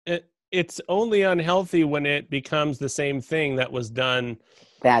 It's only unhealthy when it becomes the same thing that was done.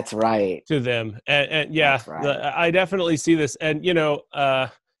 That's right. To them. And yeah, right. I definitely see this. And,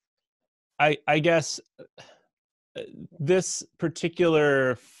 I guess this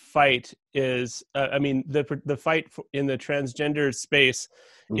particular fight is, the fight in the transgender space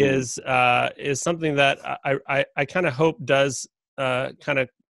is something that I kind of hope does kind of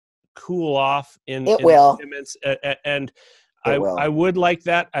cool off in sentiments. And I would like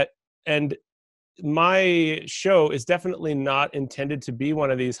that. And my show is definitely not intended to be one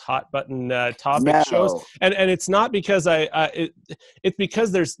of these hot button topic shows, and it's not because it's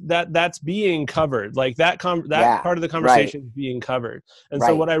because there's that's being covered, like that part of the conversation is being covered. And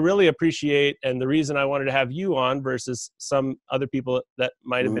so what I really appreciate, and the reason I wanted to have you on versus some other people that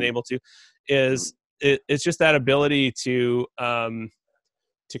might have been able to, is it's just that ability to kind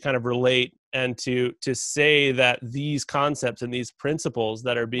of relate and to say that these concepts and these principles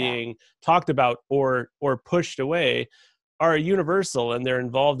that are being talked about or pushed away are universal, and they're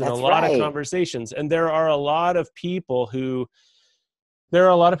involved in a lot of conversations. And there are a lot of people who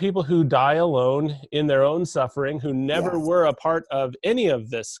die alone in their own suffering, who never were a part of any of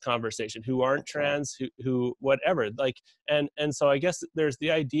this conversation, who aren't trans, who whatever. Like, and so I guess there's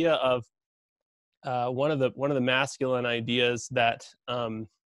the idea of one of the masculine ideas that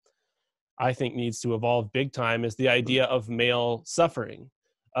I think needs to evolve big time is the idea of male suffering,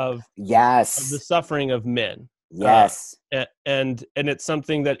 of the suffering of men. And it's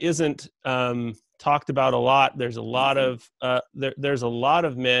something that isn't talked about a lot. There's a lot of there's a lot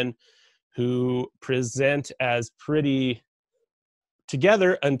of men who present as pretty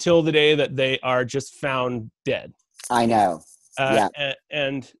together until the day that they are just found dead. I know.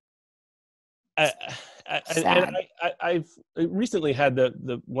 And I've recently had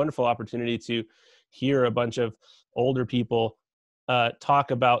the wonderful opportunity to hear a bunch of older people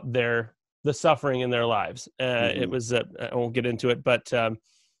talk about the suffering in their lives. It was I won't get into it, but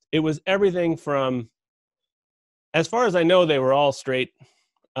it was everything from, as far as I know, they were all straight.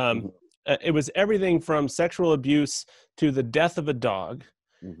 It was everything from sexual abuse to the death of a dog,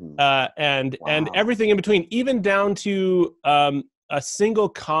 and everything in between, even down to a single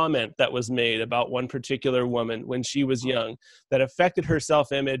comment that was made about one particular woman when she was young that affected her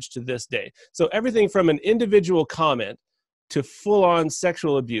self-image to this day. So everything from an individual comment to full-on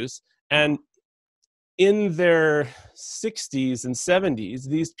sexual abuse. And in their 60s and 70s,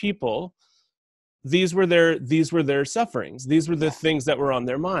 these people, these were their sufferings. These were the things that were on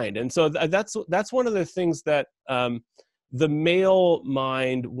their mind. And so that's one of the things that the male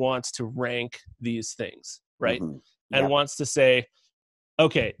mind wants to rank these things, right? And wants to say,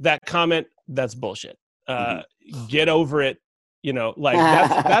 okay, that comment, that's bullshit. Get over it. Like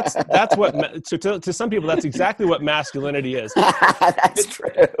that's what to some people, that's exactly what masculinity is. That's true.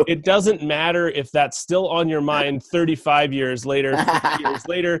 It doesn't matter if that's still on your mind 35 years later, 50 years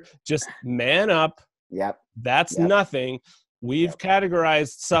later. Just man up. That's nothing. We've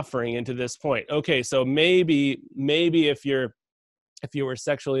categorized suffering into this point. Okay, so maybe if you were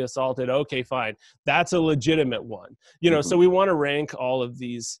sexually assaulted, okay, fine. That's a legitimate one. So we want to rank all of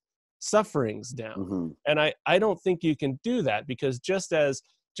these sufferings down. And I don't think you can do that, because just as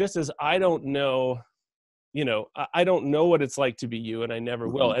I don't know, I don't know what it's like to be you, and I never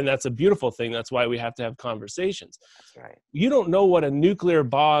will. And that's a beautiful thing. That's why we have to have conversations. That's right. You don't know what a nuclear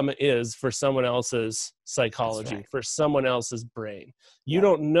bomb is for someone else's psychology, for someone else's brain. You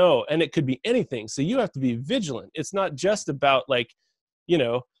don't know. And it could be anything. So you have to be vigilant. It's not just about a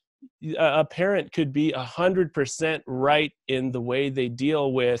parent could be 100% right in the way they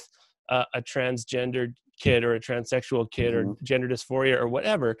deal with a transgendered kid or a transsexual kid or gender dysphoria or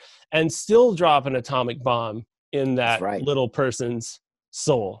whatever, and still drop an atomic bomb in that little person's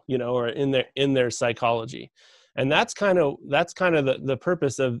soul, you know, or in their psychology. And that's kind of the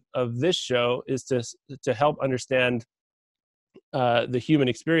purpose of this show, is to help understand the human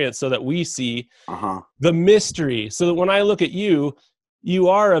experience, so that we see the mystery. So that when I look at you, you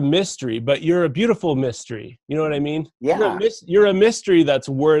are a mystery, but you're a beautiful mystery. You know what I mean? Yeah. You're a mystery that's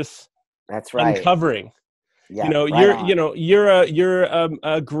worth That's right. uncovering. Yeah, You know, you're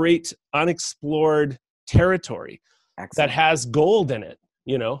a great unexplored territory. Excellent. That has gold in it,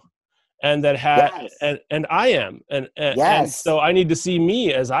 you know, and that and I am, and so I need to see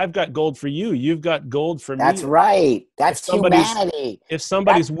me as I've got gold for you. You've got gold for me. That's right. That's humanity. If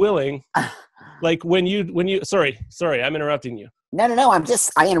somebody's willing, like when you, sorry, I'm interrupting you. No.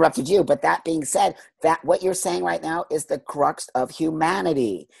 I interrupted you. But that being said, that what you're saying right now is the crux of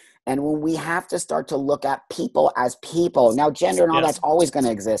humanity. And when we have to start to look at people as people, now gender and all that's always going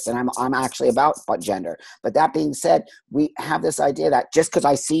to exist. And I'm actually about gender. But that being said, we have this idea that just because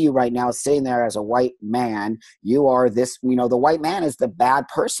I see you right now sitting there as a white man, you are this, you know, the white man is the bad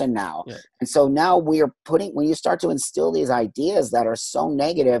person now. Yeah. And so now we are when you start to instill these ideas that are so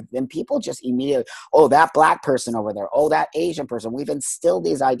negative, then people just immediately, oh, that black person over there, oh, that Asian person. We've instilled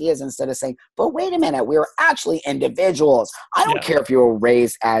these ideas instead of saying, but wait a minute, we're actually individuals. I don't care if you were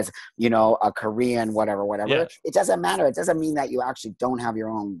raised as, you know, a Korean, whatever. Yeah. It doesn't matter. It doesn't mean that you actually don't have your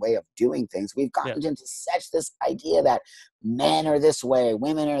own way of doing things. We've gotten into such this idea that men are this way,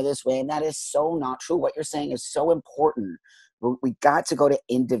 women are this way, and that is so not true. What you're saying is so important. We got to go to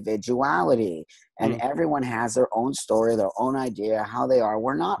individuality, and everyone has their own story, their own idea, how they are.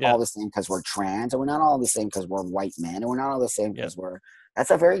 We're not all the same because we're trans, and we're not all the same because we're white men, and we're not all the same because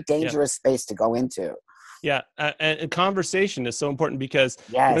that's a very dangerous space to go into. Yeah, and conversation is so important, because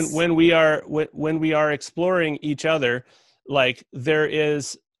when we are exploring each other, like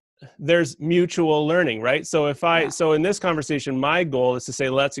there's mutual learning, right? So so in this conversation, my goal is to say,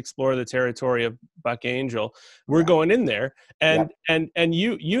 let's explore the territory of Buck Angel. We're going in there, and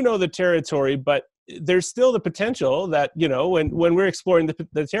you know the territory, but there's still the potential that, you know, when we're exploring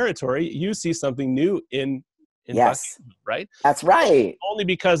the territory, you see something new in Buck Angel, right? That's right. Only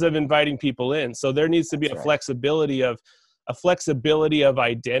because of inviting people in. So there needs to be a flexibility of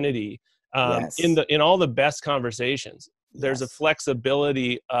identity in all the best conversations. There's a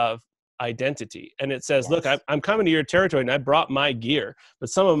flexibility of identity, and it says, look, I'm coming to your territory and I brought my gear, but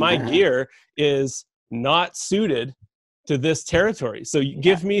some of my gear is not suited to this territory. So you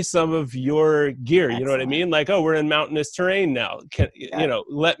give me some of your gear. You know what I mean? Like, oh, we're in mountainous terrain now. You know,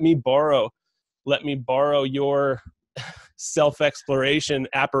 let me borrow your self-exploration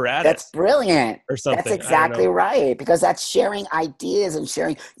apparatus. That's brilliant. Or something. That's exactly right, because that's sharing ideas and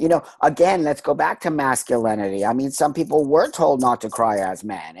sharing, you know, again, let's go back to masculinity. I mean, some people were told not to cry as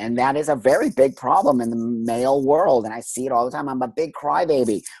men, and that is a very big problem in the male world. And I see it all the time. I'm a big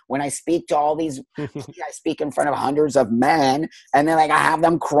crybaby. When I speak to all these, I speak in front of hundreds of men, and then like I have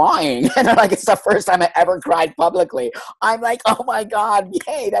them crying, and they're like, it's the first time I ever cried publicly. I'm like, oh my God,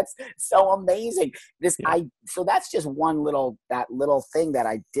 yay, that's so amazing. So that's just that little thing that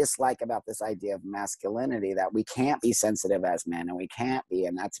I dislike about this idea of masculinity, that we can't be sensitive as men, and we can't be,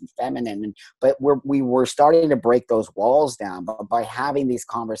 and that's feminine. But we're starting to break those walls down by having these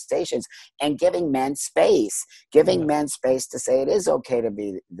conversations and giving men space to say it is okay to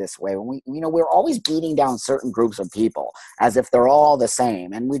be this way. When we're always beating down certain groups of people as if they're all the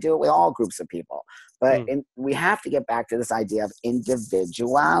same, and we do it with all groups of people. But we have to get back to this idea of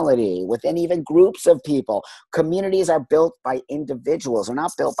individuality within even groups of people. Communities are built by individuals. They're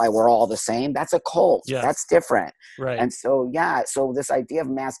not built by we're all the same. That's a cult. Yeah. That's different. Right. And so, so this idea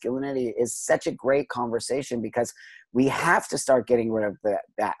of masculinity is such a great conversation, because we have to start getting rid of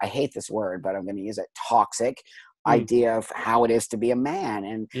that, I hate this word, but I'm going to use it, toxic idea of how it is to be a man.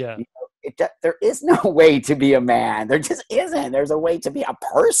 And there is no way to be a man. There just isn't. There's a way to be a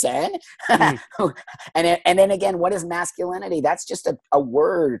person. And then again, what is masculinity? That's just a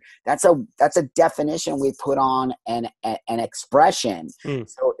word. That's a definition we put on an expression.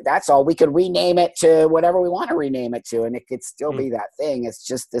 So that's all. We could rename it to whatever we want to rename it to, and it could still be that thing. It's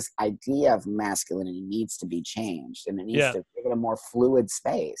just this idea of masculinity needs to be changed, and it needs to give it a more fluid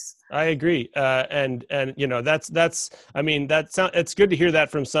space. I agree. And you know, it's good to hear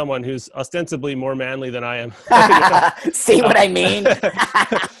that from someone who's ostensibly more manly than I am. See what I mean?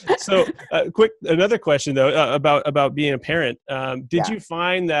 So another question though, about being a parent. Did you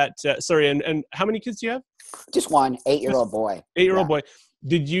find that, and how many kids do you have? Just one, 8-year-old boy. 8-year-old boy.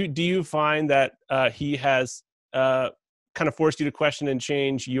 Do you find that he has kind of forced you to question and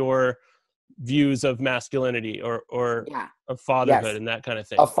change your views of masculinity, or fatherhood Yes. and that kind of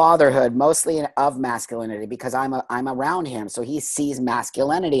thing. Of fatherhood, mostly of masculinity, because I'm around him, so he sees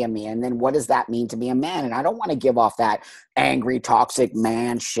masculinity in me. And then what does that mean to be a man? And I don't want to give off that angry, toxic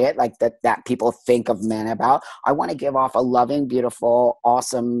man shit like that people think of men about. I want to give off a loving, beautiful,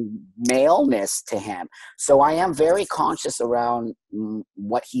 awesome maleness to him. So I am very conscious around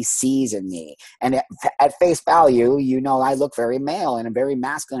what he sees in me. And at face value, I look very male and I'm very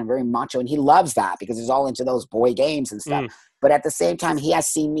masculine and very macho, and he loves that because he's all into those boy games and stuff. But at the same time, he has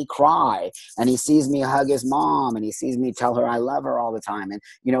seen me cry, and he sees me hug his mom, and he sees me tell her I love her all the time. And,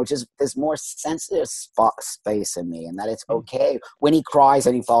 just this more sensitive space in me, and that it's okay when he cries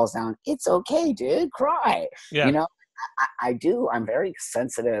and he falls down. It's okay, dude, cry. Yeah. I do. I'm very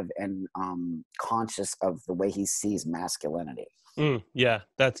sensitive and conscious of the way he sees masculinity. Yeah,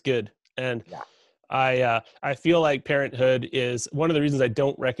 that's good. And yeah. I feel like parenthood is one of the reasons I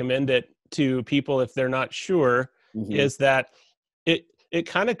don't recommend it to people if they're not sure. Is that it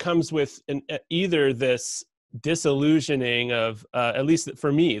kind of comes with either this disillusioning of, at least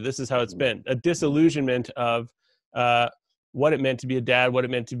for me, this is how it's been, a disillusionment of what it meant to be a dad, what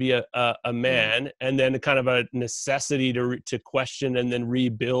it meant to be a man, and then kind of a necessity to question and then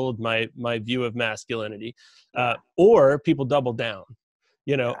rebuild my view of masculinity. Or people double down,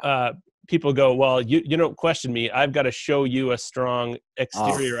 people go, well, you don't question me. I've got to show you a strong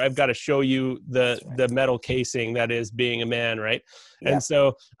exterior. I've got to show you the metal casing that is being a man, right? Yeah. And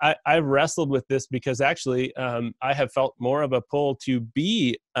so I've wrestled with this because actually I have felt more of a pull to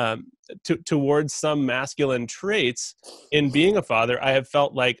be towards some masculine traits in being a father. I have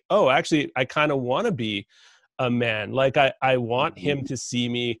felt like, oh, actually, I kind of want to be a man. Like I want him to see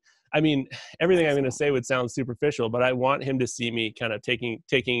me. I mean, everything I'm going to say would sound superficial, but I want him to see me kind of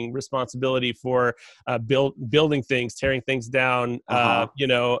taking responsibility for building things, tearing things down,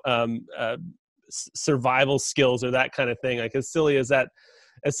 survival skills or that kind of thing. Like as silly as that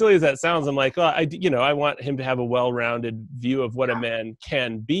sounds, I'm like, oh, I want him to have a well-rounded view of what a man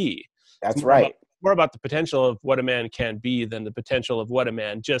can be. That's right. More about the potential of what a man can be than the potential of what a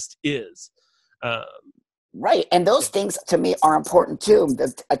man just is. Right. And those things to me are important too.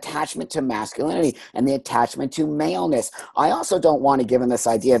 The attachment to masculinity and the attachment to maleness. I also don't want to give him this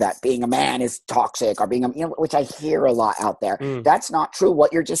idea that being a man is toxic or being which I hear a lot out there. That's not true.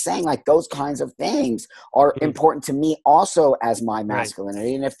 What you're just saying, like those kinds of things are important to me also as my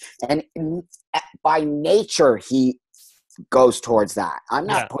masculinity. Right. And by nature, he goes towards that. I'm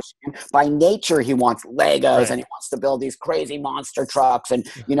not pushing him. By nature, he wants Legos and he wants to build these crazy monster trucks and,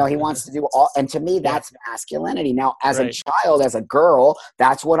 he wants to do all. And to me, that's masculinity. Now, as a child, as a girl,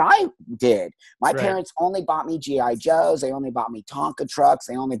 that's what I did. My parents only bought me G.I. Joes. They only bought me Tonka trucks.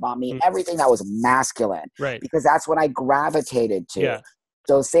 They only bought me everything that was masculine because that's what I gravitated to. Yeah.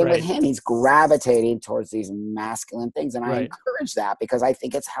 So same with him. He's gravitating towards these masculine things. And I encourage that because I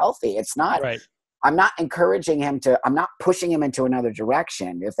think it's healthy. It's not... I'm not encouraging him I'm not pushing him into another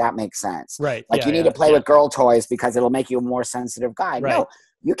direction, if that makes sense. Right. Like you need to play with girl toys because it'll make you a more sensitive guy. Right. No,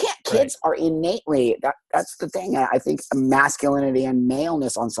 you can't. Kids are innately, that's the thing. I think masculinity and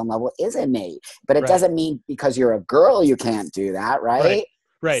maleness on some level is innate, but it doesn't mean because you're a girl, you can't do that. Right.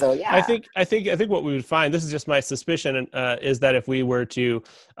 Right. So yeah, I think what we would find, this is just my suspicion, is that if we were to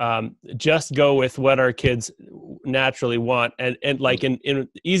just go with what our kids naturally want, and like in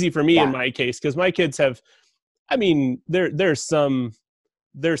easy for me in my case, because my kids have, I mean, there's some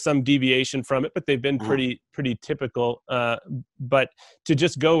deviation from it, but they've been pretty typical. But to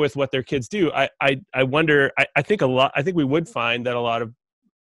just go with what their kids do, I wonder. I think we would find that a lot of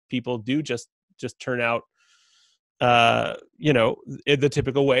people do just turn out in the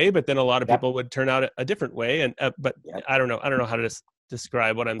typical way, but then a lot of people would turn out a different way. And, but I don't know how to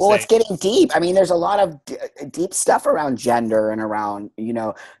describe what I'm saying. Well, it's getting deep. I mean, there's a lot of deep stuff around gender and around,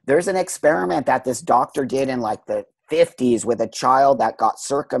 there's an experiment that this doctor did in like the 50s with a child that got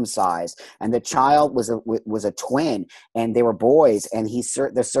circumcised, and the child was a twin, and they were boys, and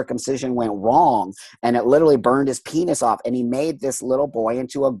the circumcision went wrong, and it literally burned his penis off, and he made this little boy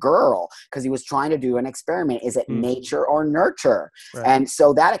into a girl because he was trying to do an experiment. Is it nature or nurture? Right. And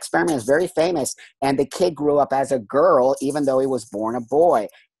so that experiment is very famous, and the kid grew up as a girl even though he was born a boy.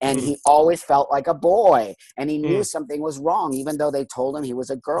 And he always felt like a boy, and he knew something was wrong, even though they told him he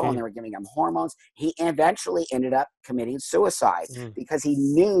was a girl and they were giving him hormones. He eventually ended up committing suicide because he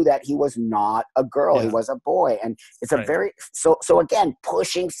knew that he was not a girl. He was a boy. And it's a very, so again,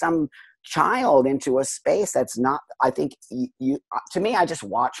 pushing some child into a space that's not, I think to me, I just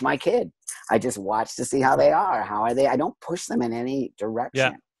watch my kid. I just watch to see how they are. How are they? I don't push them in any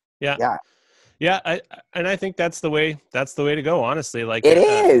direction. Yeah, I think that's the way to go. Honestly, like it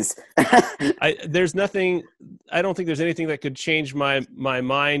is. There's nothing. I don't think there's anything that could change my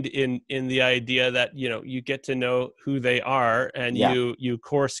mind in the idea that, you know, you get to know who they are, and Yeah. you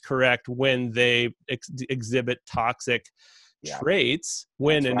course correct when they exhibit toxic traits,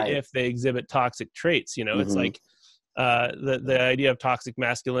 when That's and right. if they exhibit toxic traits. You know, it's Mm-hmm. like the idea of toxic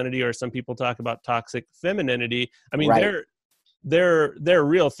masculinity, or some people talk about toxic femininity. I mean, Right. they're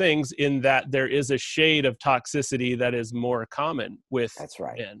real things, in that there is a shade of toxicity that is more common with That's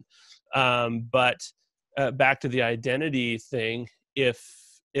right. men. But back to the identity thing, if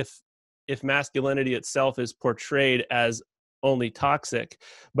if if masculinity itself is portrayed as only toxic,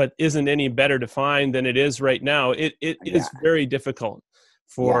 but isn't any better defined than it is right now, it Yeah. is very difficult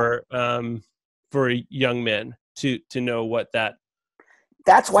Yeah. for young men to know what that.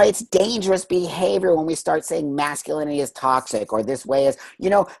 That's why it's dangerous behavior when we start saying masculinity is toxic, or this way is,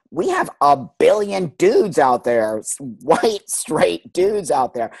 we have a billion dudes out there, white, straight dudes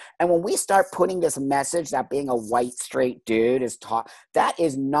out there. And when we start putting this message that being a white, straight dude is that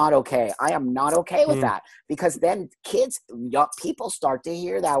is not okay. I am not okay with that, because then young people start to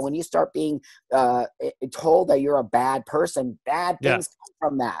hear that. When you start being told that you're a bad person, bad things come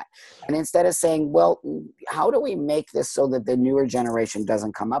from that. And instead of saying, well, how do we make this so that the newer generation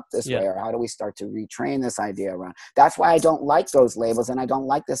doesn't come up this way, or how do we start to retrain this idea around? That's why I don't like those labels, and I don't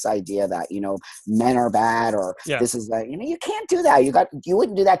like this idea that men are bad, or this is that. You can't do that. You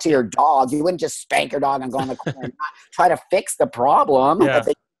wouldn't do that to your dog. You wouldn't just spank your dog and go in the corner and not try to fix the problem that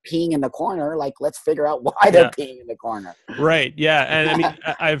they peeing in the corner. Like, let's figure out why they're peeing in the corner. Right. Yeah. And I mean,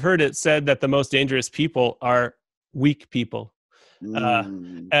 I've heard it said that the most dangerous people are weak people.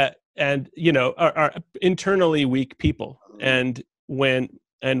 And are internally weak people, and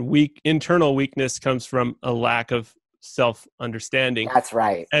internal weakness comes from a lack of self-understanding. That's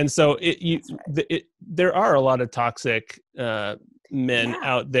right. And so there are a lot of toxic men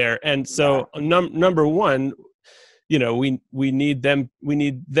out there, and so number one, we need them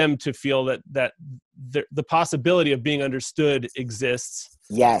to feel that the possibility of being understood exists.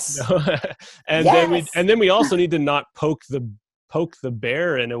 Yes. And then we also need to not poke the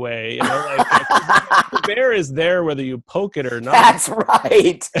bear in a way, like the bear is there whether you poke it or not. That's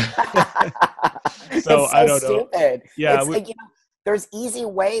right. So I don't stupid. know. Yeah. It's there's easy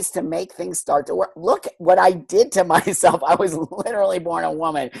ways to make things start to work. Look what I did to myself. I was literally born a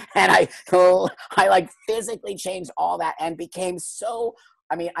woman, and I like physically changed all that and became so.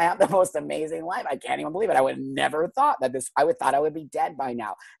 I mean, I have the most amazing life. I can't even believe it. I would have never thought that thought I would be dead by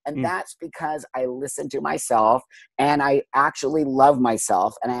now. And that's because I listened to myself, and I actually love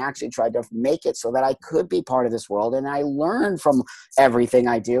myself, and I actually tried to make it so that I could be part of this world. And I learned from everything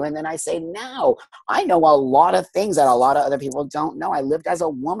I do. And then I say, now I know a lot of things that a lot of other people don't know. I lived as a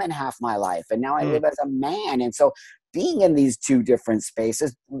woman half my life, and now I live as a man. And so being in these two different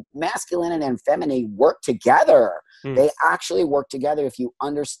spaces, masculine and feminine work together. They actually work together if you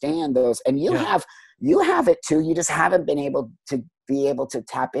understand those. And you have it too. You just haven't been able to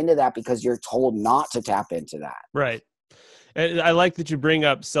tap into that because you're told not to tap into that. Right. And I like that you bring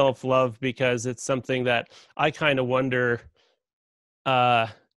up self-love, because it's something that I kind of wonder. I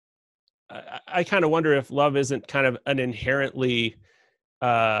kind of wonder if love isn't kind of an inherently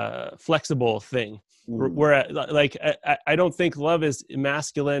flexible thing. Where like I don't think love is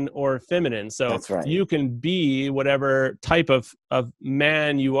masculine or feminine. So that's right. You can be whatever type of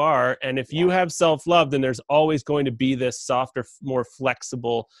man you are, and if you have self-love, then there's always going to be this softer, more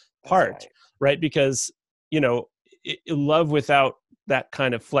flexible part, right? Because love without that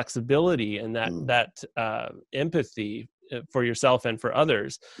kind of flexibility and that empathy for yourself and for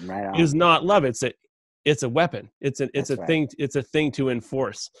others is not love. It's a weapon. It's a thing. It's a thing to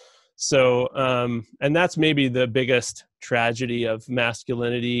enforce. So, and that's maybe the biggest tragedy of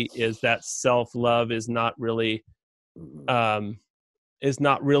masculinity, is that self-love is not really a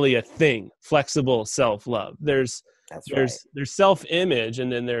thing. Flexible self-love. There's self-image,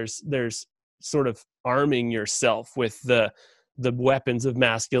 and then there's sort of arming yourself with the weapons of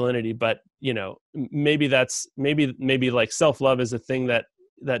masculinity. But maybe like self-love is a thing that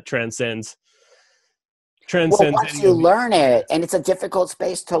transcends. Well, once you learn it, and it's a difficult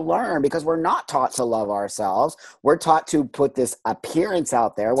space to learn because we're not taught to love ourselves. We're taught to put this appearance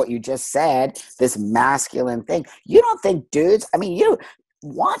out there, what you just said, this masculine thing. You don't think dudes, I mean, you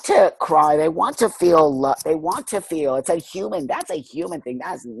want to cry. They want to feel love. They want to feel. That's a human thing. That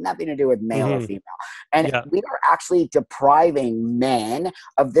has nothing to do with male or female. And we are actually depriving men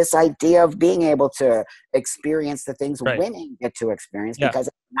of this idea of being able to experience the things women get to experience because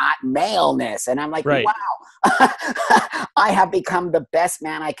it's not maleness. And I'm like, wow, I have become the best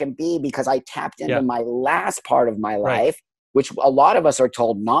man I can be because I tapped into my last part of my life which a lot of us are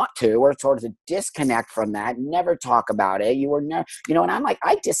told not to. We're told to disconnect from that, never talk about it. You were never, you know, and I'm like,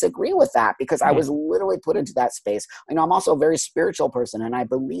 I disagree with that because I was literally put into that space. You know, I'm also a very spiritual person, and I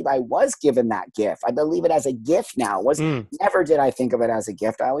believe I was given that gift. I believe it as a gift now. Never did I think of it as a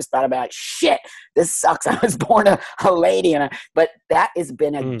gift. I always thought about, shit, this sucks. I was born a lady, but that has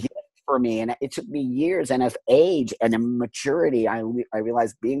been a gift for me, and it took me years and of age and of maturity. I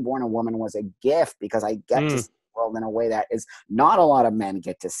realized being born a woman was a gift because I get to see the world in a way that is not a lot of men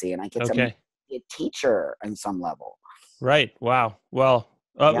get to see, and I get to be a teacher on some level. Right. Wow. Well,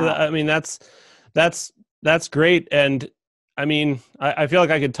 I mean, that's great. And I mean, I feel like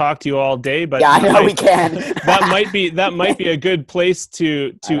I could talk to you all day, but yeah, I know we can. that might be a good place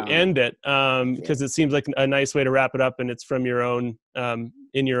to end it, because it seems like a nice way to wrap it up, and it's from your own,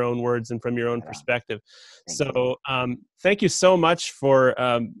 in your own words and from your own perspective. So, thank you so much for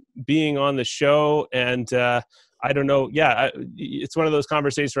being on the show. And I don't know. Yeah, it's one of those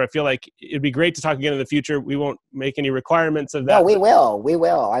conversations where I feel like it'd be great to talk again in the future. We won't make any requirements of that. No, we will. We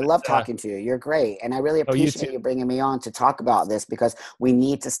will. I love talking to you. You're great. And I really appreciate you bringing me on to talk about this, because we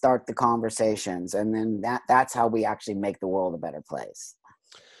need to start the conversations. And then that's how we actually make the world a better place.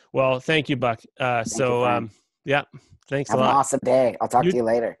 Well, thank you, Buck. Thanks a lot. Have an awesome day. I'll talk to you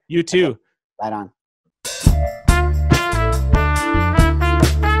later. You too. Okay. Right on.